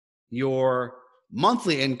your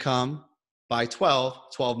monthly income by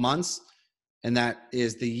 12 months, and that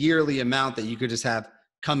is the yearly amount that you could just have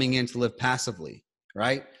coming in to live passively,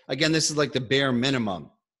 right? Again, this is like the bare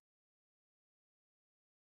minimum.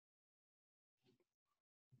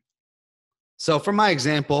 So for my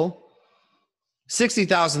example,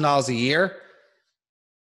 $60,000 a year,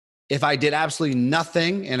 if I did absolutely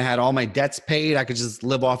nothing and had all my debts paid, I could just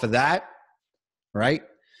live off of that, right?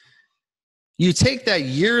 You take that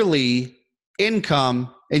yearly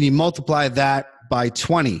income and you multiply that by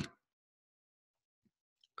 20.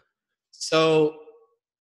 So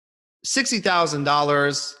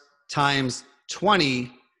 $60,000 times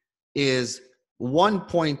 20 is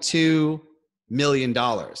 $1.2 million,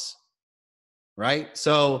 right?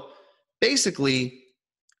 So basically,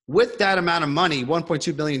 with that amount of money,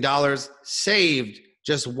 $1.2 billion saved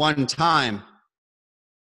just one time,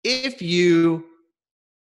 if you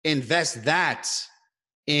invest that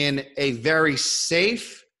in a very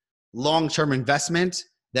safe long-term investment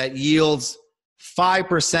that yields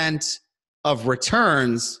 5% of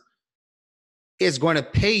returns, is going to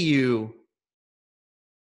pay you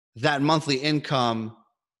that monthly income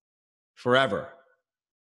forever.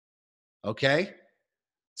 Okay?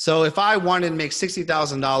 So if I wanted to make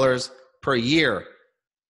 $60,000 per year,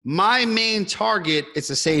 my main target is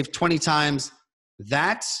to save 20 times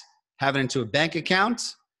that, have it into a bank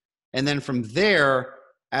account, and then from there,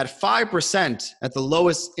 at 5%, at the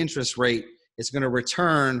lowest interest rate, it's going to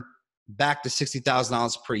return back to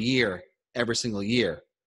 $60,000 per year every single year.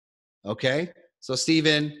 Okay? So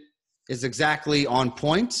Stephen is exactly on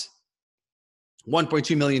point.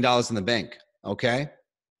 $1.2 million in the bank. Okay?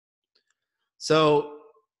 So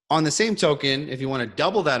on the same token, if you want to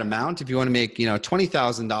double that amount, if you want to make,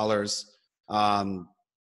 $20,000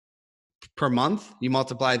 per month, you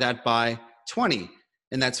multiply that by 20,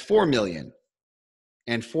 and that's 4 million.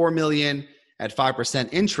 And 4 million at 5%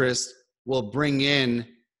 interest will bring in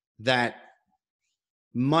that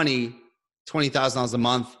money, $20,000 a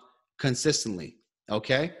month, consistently.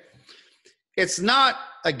 Okay? It's not,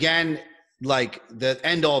 again, like the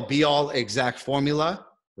end all be all exact formula,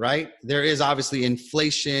 right? There is obviously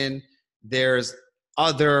inflation. There's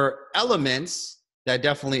other elements that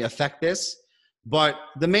definitely affect this. But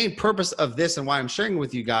the main purpose of this and why I'm sharing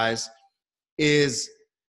with you guys is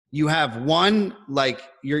you have one, like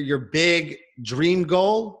your big dream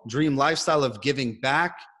goal, dream lifestyle of giving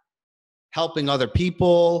back, helping other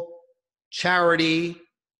people, charity,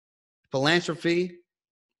 philanthropy.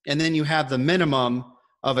 And then you have the minimum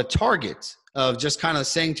of a target of just kind of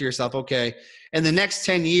saying to yourself, okay, in the next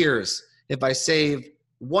 10 years, if I save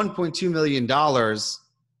 $1.2 million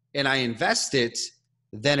and I invest it,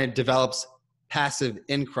 then it develops passive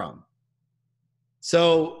income.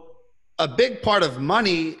 So a big part of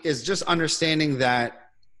money is just understanding that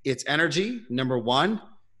it's energy, number one,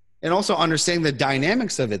 and also understanding the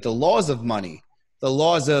dynamics of it, the laws of money, the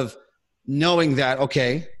laws of knowing that,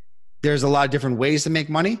 okay, there's a lot of different ways to make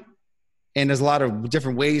money, and there's a lot of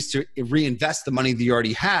different ways to reinvest the money that you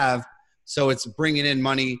already have. So it's bringing in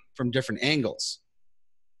money from different angles.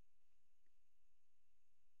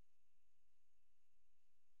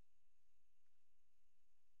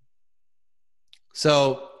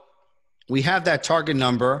 So we have that target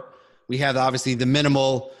number. We have obviously the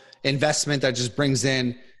minimal investment that just brings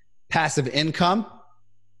in passive income.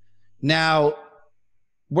 Now,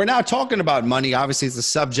 we're now talking about money. Obviously, it's a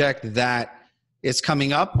subject that is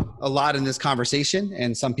coming up a lot in this conversation,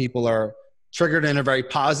 and some people are triggered in a very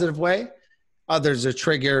positive way. Others are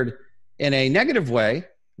triggered in a negative way,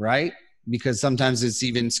 right? Because sometimes it's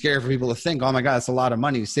even scary for people to think, oh my God, it's a lot of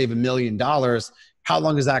money to save $1 million. How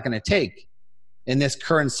long is that going to take? In this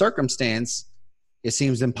current circumstance, it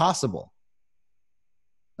seems impossible.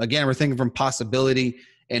 Again, we're thinking from possibility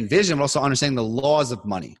and vision, but also understanding the laws of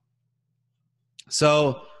money.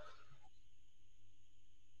 So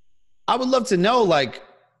I would love to know, like,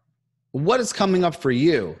 what is coming up for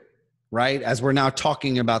you, right? As we're now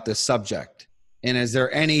talking about this subject. And is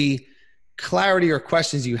there any clarity or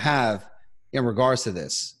questions you have in regards to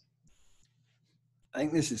this? I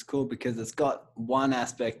think this is cool because it's got one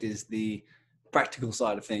aspect is the practical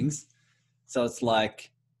side of things. So it's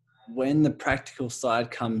like when the practical side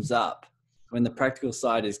comes up, when the practical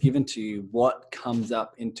side is given to you, what comes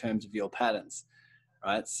up in terms of your patterns,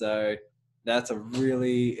 right? So it's a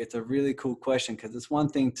really cool question, because it's one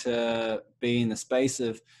thing to be in the space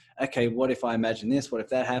of, okay, what if I imagine this? What if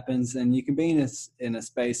that happens? And you can be in a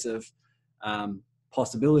space of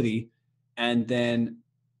possibility. And then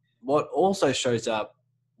what also shows up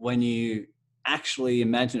when you actually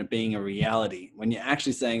imagine it being a reality, when you're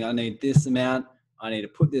actually saying, I need this amount, I need to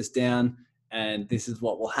put this down, and this is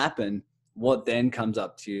what will happen, what then comes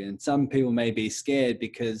up to you? And some people may be scared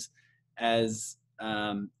because as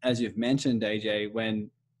you've mentioned, AJ,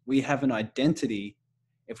 when we have an identity,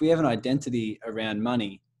 if we have an identity around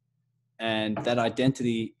money and that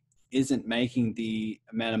identity isn't making the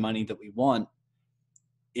amount of money that we want,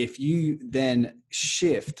 if you then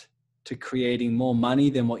shift to creating more money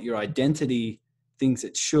than what your identity thinks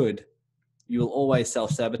it should, you will always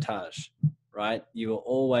self-sabotage, right? You will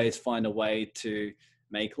always find a way to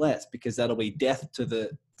make less, because that'll be death to the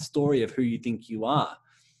story of who you think you are.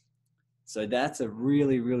 So that's a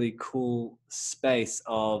really, really cool space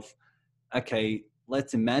of, okay,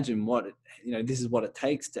 let's imagine this is what it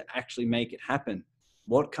takes to actually make it happen.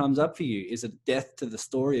 What comes up for you? Is it death to the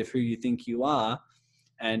story of who you think you are?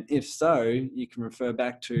 And if so, you can refer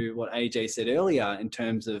back to what AJ said earlier in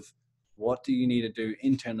terms of what do you need to do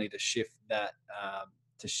internally to shift that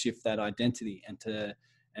identity and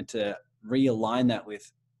to realign that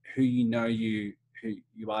with who you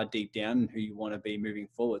are deep down and who you want to be moving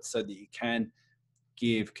forward, so that you can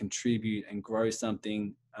give, contribute, and grow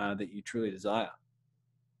something that you truly desire.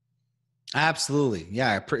 Absolutely.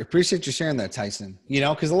 Yeah. I appreciate you sharing that, Tyson.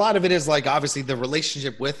 Because a lot of it is like, obviously the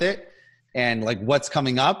relationship with it and like what's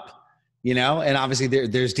coming up, and obviously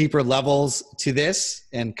there's deeper levels to this,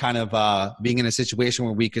 and kind of being in a situation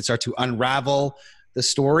where we could start to unravel the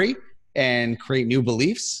story and create new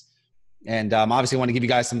beliefs. And obviously I want to give you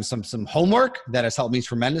guys some homework that has helped me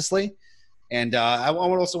tremendously. And I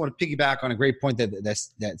also want to piggyback on a great point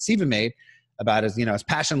that Steven made about his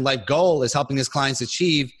passion life goal is helping his clients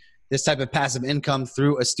achieve this type of passive income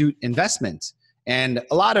through astute investment. And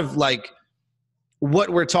a lot of like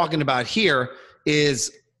what we're talking about here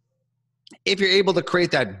is, if you're able to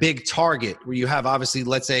create that big target where you have, obviously,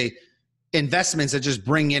 let's say, investments that just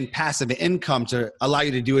bring in passive income to allow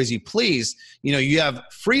you to do as you please, you have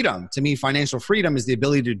freedom. To me, financial freedom is the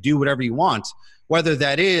ability to do whatever you want, whether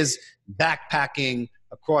that is backpacking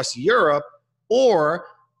across Europe or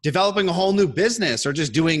developing a whole new business or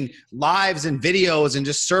just doing lives and videos and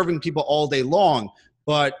just serving people all day long.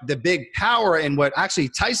 But the big power, and what actually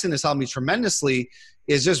Tyson has helped me tremendously,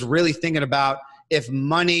 is just really thinking about, if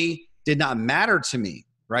money did not matter to me,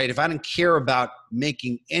 right? If I didn't care about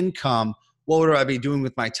making income, what would I be doing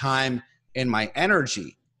with my time and my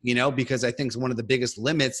energy? you know, because I think one of the biggest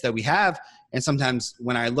limits that we have, and sometimes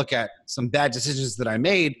when I look at some bad decisions that I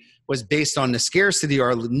made, was based on the scarcity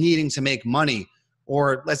or needing to make money,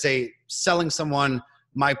 or let's say selling someone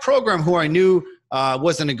my program who I knew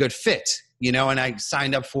wasn't a good fit, you know, and I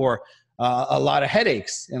signed up for a lot of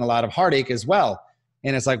headaches and a lot of heartache as well.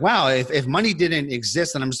 And it's like, wow, if money didn't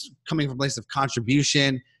exist and I'm just coming from a place of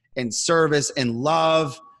contribution and service and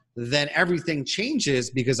love, then everything changes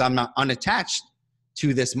because I'm not unattached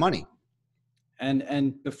to this money.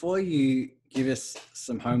 And before you give us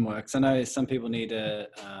some homeworks, I know some people need to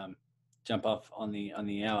jump off on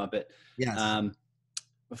the hour, but Yes.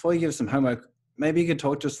 Before you give us some homework, maybe you could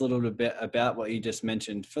talk to us a little bit about what you just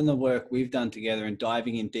mentioned from the work we've done together and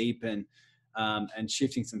diving in deep and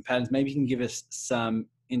shifting some patterns. Maybe you can give us some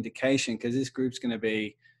indication, because this group's going to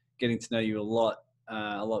be getting to know you a lot,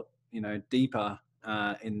 deeper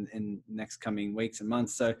in next coming weeks and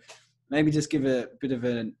months. So maybe just give a bit of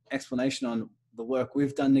an explanation on the work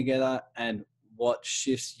we've done together and what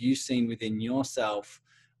shifts you've seen within yourself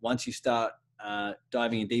once you start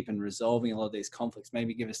diving in deep and resolving a lot of these conflicts.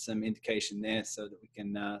 Maybe give us some indication there so that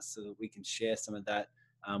we can share some of that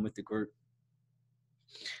with the group.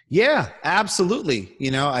 Yeah, absolutely.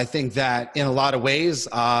 You know, I think that in a lot of ways,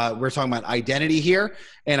 we're talking about identity here,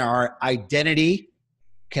 and our identity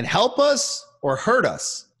can help us or hurt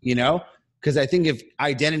us, you know, because I think if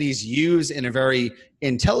identity is used in a very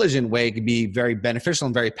intelligent way, it can be very beneficial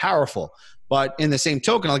and very powerful. But in the same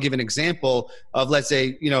token, I'll give an example of, let's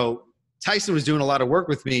say, you know, Tyson was doing a lot of work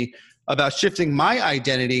with me about shifting my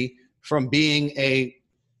identity from being a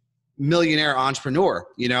millionaire entrepreneur,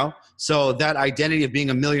 you know? So that identity of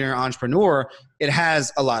being a millionaire entrepreneur, it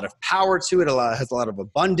has a lot of power to it. Has a lot of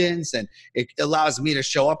abundance, and it allows me to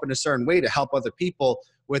show up in a certain way to help other people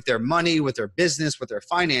with their money, with their business, with their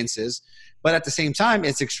finances. But at the same time,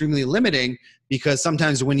 it's extremely limiting, because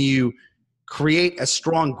sometimes when you create a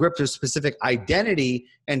strong grip to a specific identity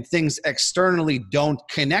and things externally don't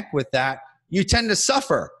connect with that, you tend to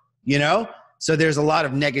suffer, you know? So there's a lot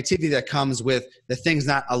of negativity that comes with the things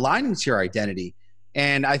not aligning to your identity.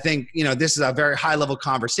 And I think, you know, this is a very high level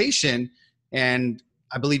conversation, and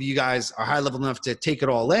I believe you guys are high level enough to take it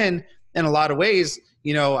all in a lot of ways.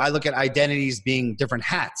 You know, I look at identities being different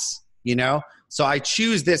hats, you know? So I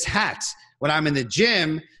choose this hat. When I'm in the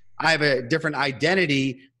gym, I have a different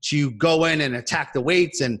identity to go in and attack the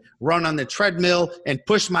weights and run on the treadmill and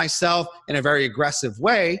push myself in a very aggressive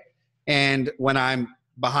way. And when I'm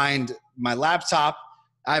behind my laptop,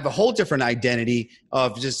 I have a whole different identity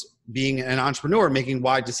of just being an entrepreneur, making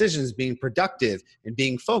wide decisions, being productive, and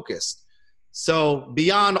being focused. So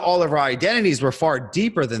beyond all of our identities, we're far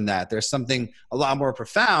deeper than that. There's something a lot more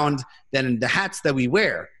profound than the hats that we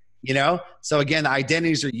wear, you know? So again,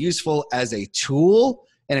 identities are useful as a tool,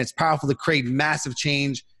 and it's powerful to create massive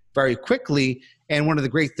change very quickly. And one of the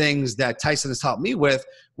great things that Tyson has helped me with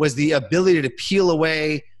was the ability to peel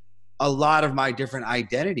away a lot of my different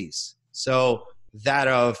identities. So that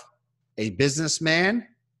of a businessman,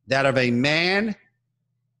 that of a man,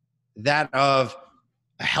 that of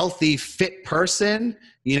a healthy, fit person,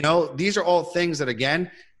 you know, these are all things that,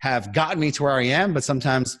 again, have gotten me to where I am, but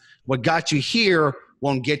sometimes what got you here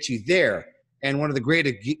won't get you there. And one of the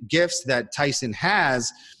great gifts that Tyson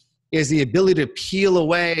has is the ability to peel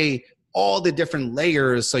away all the different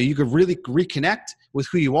layers so you could really reconnect with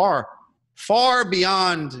who you are far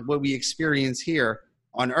beyond what we experience here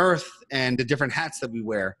on earth and the different hats that we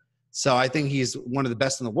wear. So I think he's one of the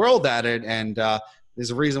best in the world at it. And there's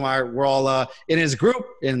a reason why we're all in his group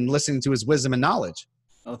and listening to his wisdom and knowledge.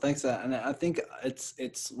 Oh, thanks for that. And I think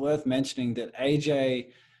it's worth mentioning that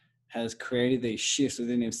AJ has created these shifts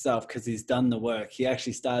within himself because he's done the work. He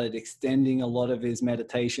actually started extending a lot of his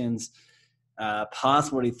meditations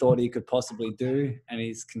past what he thought he could possibly do. And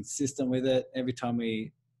he's consistent with it. Every time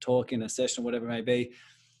we talk in a session, whatever it may be,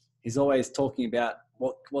 he's always talking about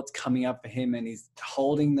what's coming up for him, and he's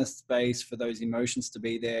holding the space for those emotions to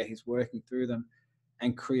be there. He's working through them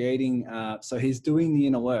and creating. So he's doing the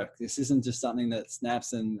inner work. This isn't just something that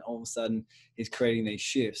snaps and all of a sudden he's creating these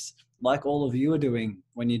shifts, like all of you are doing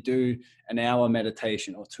when you do an hour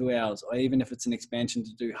meditation or 2 hours, or even if it's an expansion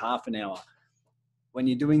to do half an hour. When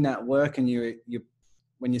you're doing that work and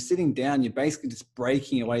when you're sitting down, you're basically just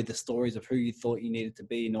breaking away the stories of who you thought you needed to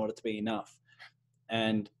be in order to be enough,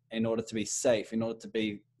 and in order to be safe, in order to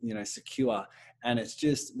be, secure. And it's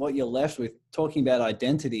just what you're left with. Talking about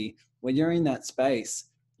identity, when you're in that space,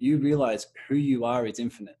 you realize who you are is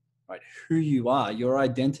infinite, right? Who you are, your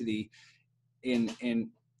identity in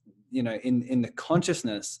the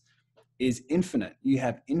consciousness is infinite. You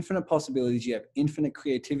have infinite possibilities. You have infinite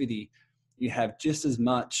creativity. You have just as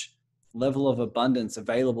much level of abundance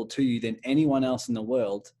available to you than anyone else in the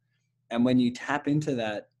world. And when you tap into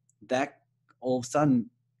that, that all of a sudden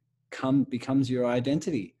becomes your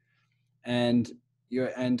identity. And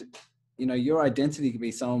your identity can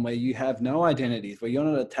be someone where you have no identities, where you're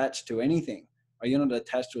not attached to anything, or you're not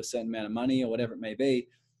attached to a certain amount of money or whatever it may be.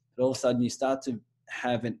 But all of a sudden you start to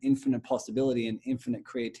have an infinite possibility and infinite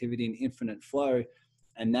creativity and infinite flow.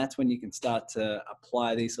 And that's when you can start to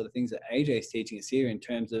apply these sort of things that AJ is teaching us here in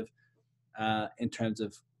terms of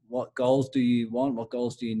what goals do you want, what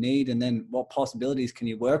goals do you need, and then what possibilities can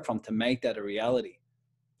you work from to make that a reality.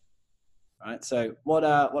 Right. So what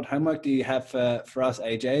homework do you have for us,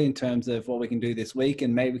 AJ, in terms of what we can do this week?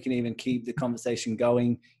 And maybe we can even keep the conversation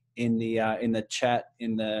going in the chat,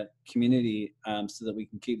 in the community, so that we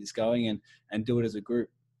can keep this going and do it as a group.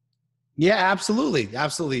 Yeah, absolutely.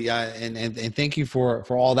 Absolutely. And thank you for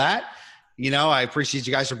all that. I appreciate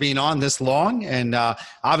you guys for being on this long. And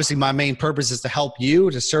obviously my main purpose is to help you,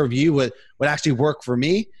 to serve you with what actually worked for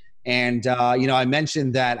me. And, I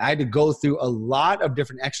mentioned that I had to go through a lot of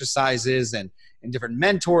different exercises and different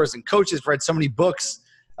mentors and coaches, read so many books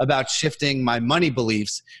about shifting my money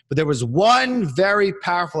beliefs. But there was one very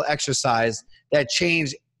powerful exercise that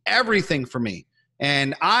changed everything for me.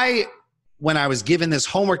 And when I was given this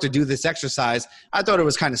homework to do this exercise, I thought it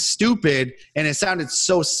was kind of stupid and it sounded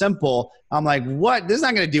so simple. I'm like, what? This is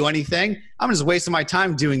not going to do anything. I'm just wasting my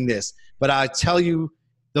time doing this. But I tell you,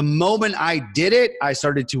 the moment I did it, I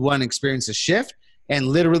started to experience a shift. And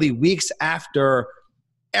literally weeks after,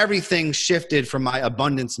 everything shifted from my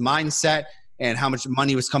abundance mindset and how much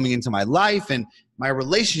money was coming into my life, and my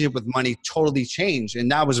relationship with money totally changed. And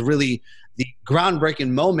that was really the groundbreaking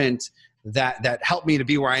moment that helped me to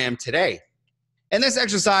be where I am today. And this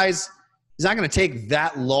exercise is not going to take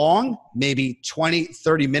that long, maybe 20,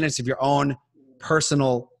 30 minutes of your own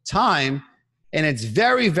personal time. And it's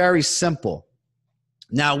very, very simple.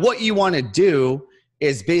 Now, what you want to do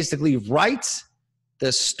is basically write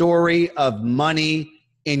the story of money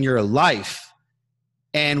in your life.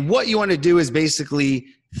 And what you want to do is basically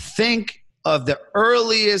think of the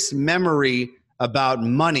earliest memory about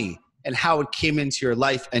money and how it came into your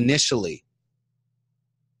life initially.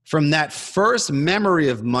 From that first memory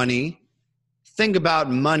of money, think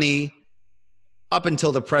about money up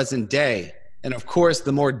until the present day. And of course,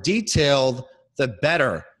 the more detailed, the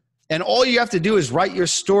better. And all you have to do is write your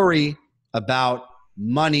story about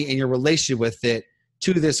money and your relationship with it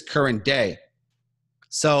to this current day.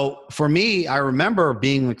 So for me, I remember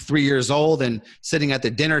being like 3 years old and sitting at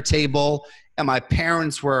the dinner table, and my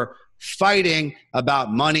parents were fighting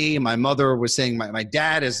about money. My mother was saying my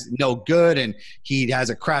dad is no good and he has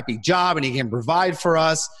a crappy job and he can provide for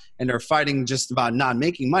us. And they're fighting just about not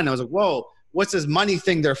making money. I was like, whoa, what's this money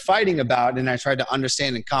thing they're fighting about? And I tried to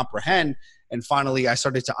understand and comprehend. And finally, I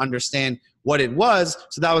started to understand what it was.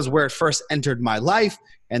 So that was where it first entered my life.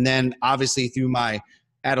 And then obviously through my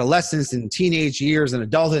adolescence and teenage years and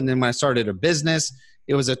adulthood, and then when I started a business,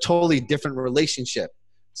 it was a totally different relationship.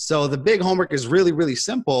 So the big homework is really, really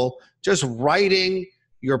simple. Just writing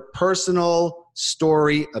your personal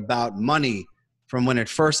story about money from when it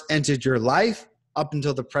first entered your life up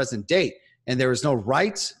until the present date. And there is no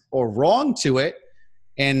right or wrong to it.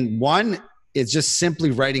 And one, it's just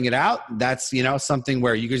simply writing it out. That's, something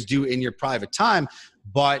where you guys do in your private time.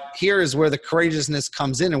 But here is where the courageousness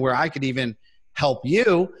comes in, and where I could even help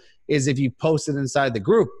you is if you post it inside the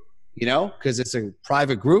group, because it's a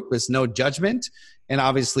private group. There's no judgment. And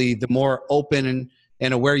obviously, the more open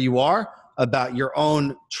and aware you are about your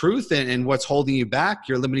own truth and what's holding you back,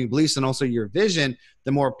 your limiting beliefs, and also your vision,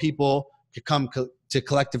 the more people could come to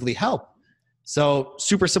collectively help. So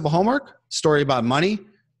super simple homework, story about money,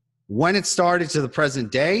 when it started to the present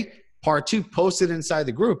day. Part 2, post it inside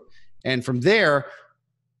the group. And from there,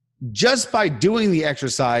 just by doing the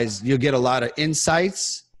exercise, you'll get a lot of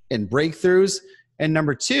insights and breakthroughs. And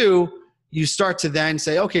number 2, you start to then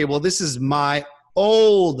say, okay, well, this is my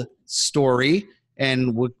old story.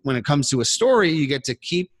 And when it comes to a story, you get to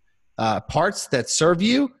keep parts that serve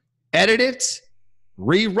you, edit it,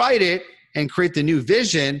 rewrite it, and create the new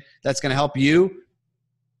vision that's going to help you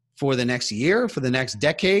for the next year, for the next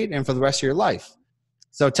decade, and for the rest of your life.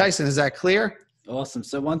 So Tyson, is that clear? Awesome.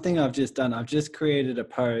 So one thing I've just done, I've just created a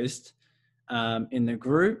post in the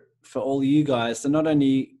group for all you guys. So not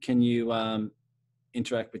only can you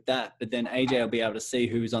interact with that, but then AJ will be able to see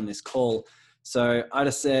who's on this call. So I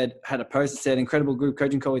just had a post that said, incredible group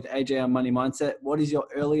coaching call with AJ on money mindset. What is your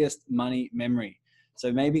earliest money memory?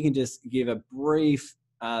 So maybe you can just give a brief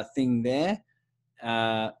thing there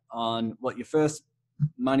on what your first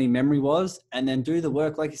money memory was, and then do the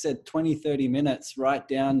work. Like you said, 20, 30 minutes, write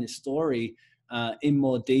down your story in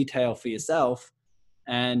more detail for yourself.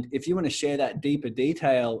 And if you want to share that deeper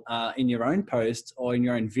detail in your own post or in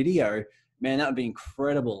your own video, man, that would be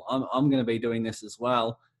incredible. I'm going to be doing this as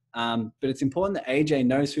well. But it's important that AJ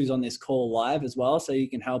knows who's on this call live as well, so he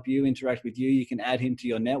can help you interact with you. You can add him to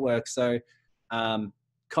your network. So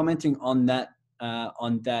commenting on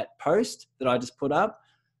that post that I just put up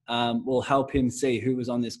will help him see who was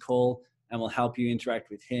on this call, and will help you interact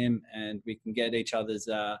with him, and we can get each other's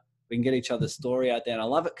story out there. And I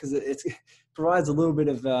love it because it provides a little bit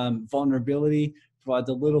of vulnerability, provides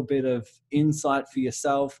a little bit of insight for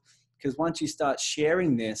yourself. Because once you start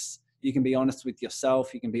sharing this, you can be honest with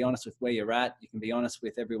yourself, you can be honest with where you're at, you can be honest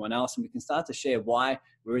with everyone else, and we can start to share why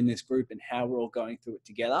we're in this group and how we're all going through it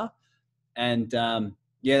together. And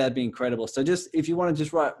yeah, that'd be incredible. So just, if you want to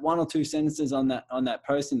just write 1 or 2 sentences on that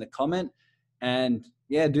post in the comment, and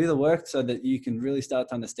yeah, do the work so that you can really start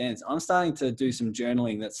to understand. So I'm starting to do some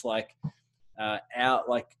journaling that's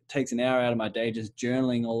takes an hour out of my day, just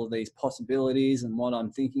journaling all of these possibilities and what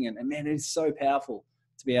I'm thinking. And man, it's so powerful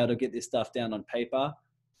to be able to get this stuff down on paper.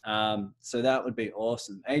 So that would be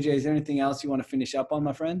awesome. AJ, is there anything else you want to finish up on,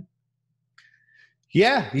 my friend?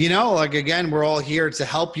 Yeah, again, we're all here to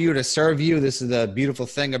help you, to serve you. This is the beautiful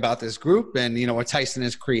thing about this group and, what Tyson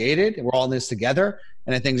has created. We're all in this together.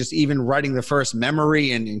 And I think just even writing the first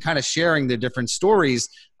memory and kind of sharing the different stories,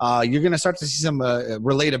 you're going to start to see some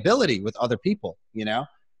relatability with other people,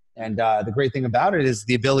 And the great thing about it is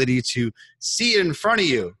the ability to see it in front of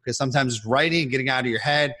you, because sometimes writing, getting out of your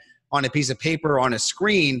head on a piece of paper, on a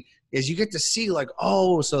screen, is you get to see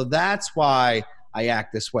oh, so that's why I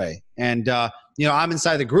act this way. And, I'm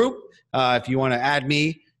inside the group. If you want to add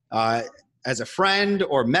me as a friend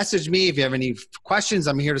or message me, if you have any questions,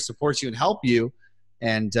 I'm here to support you and help you.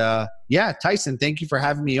 And Tyson, thank you for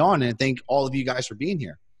having me on, and thank all of you guys for being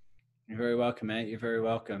here. You're very welcome, mate. You're very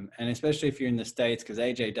welcome. And especially if you're in the States, because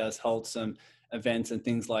AJ does hold some events and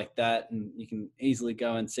things like that, and you can easily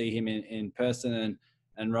go and see him in person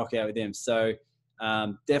and rock out with him. So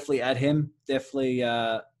definitely add him. Definitely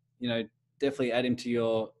add him to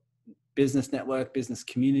your business network, business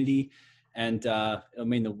community, and it'll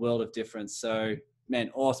mean the world of difference. So,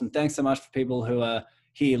 man, awesome. Thanks so much for people who are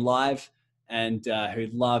here live and who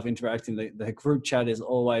love interacting. The group chat is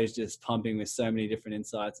always just pumping with so many different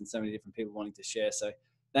insights and so many different people wanting to share. So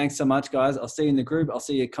thanks so much, guys. I'll see you in the group. I'll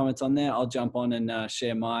see your comments on there. I'll jump on and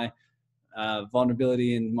share my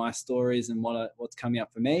vulnerability and my stories and what's coming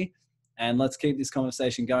up for me. And let's keep this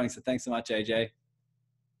conversation going. So thanks so much, AJ.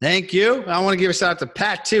 Thank you. I want to give a shout out to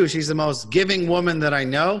Pat too. She's the most giving woman that I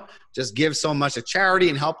know. Just gives so much to charity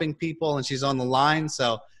and helping people, and she's on the line.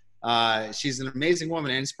 So she's an amazing woman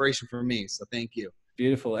and inspiration for me. So thank you.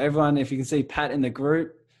 Beautiful. Everyone, if you can see Pat in the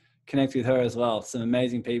group, connect with her as well. Some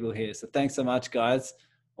amazing people here. So thanks so much, guys.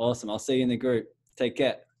 Awesome. I'll see you in the group. Take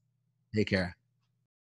care. Take care.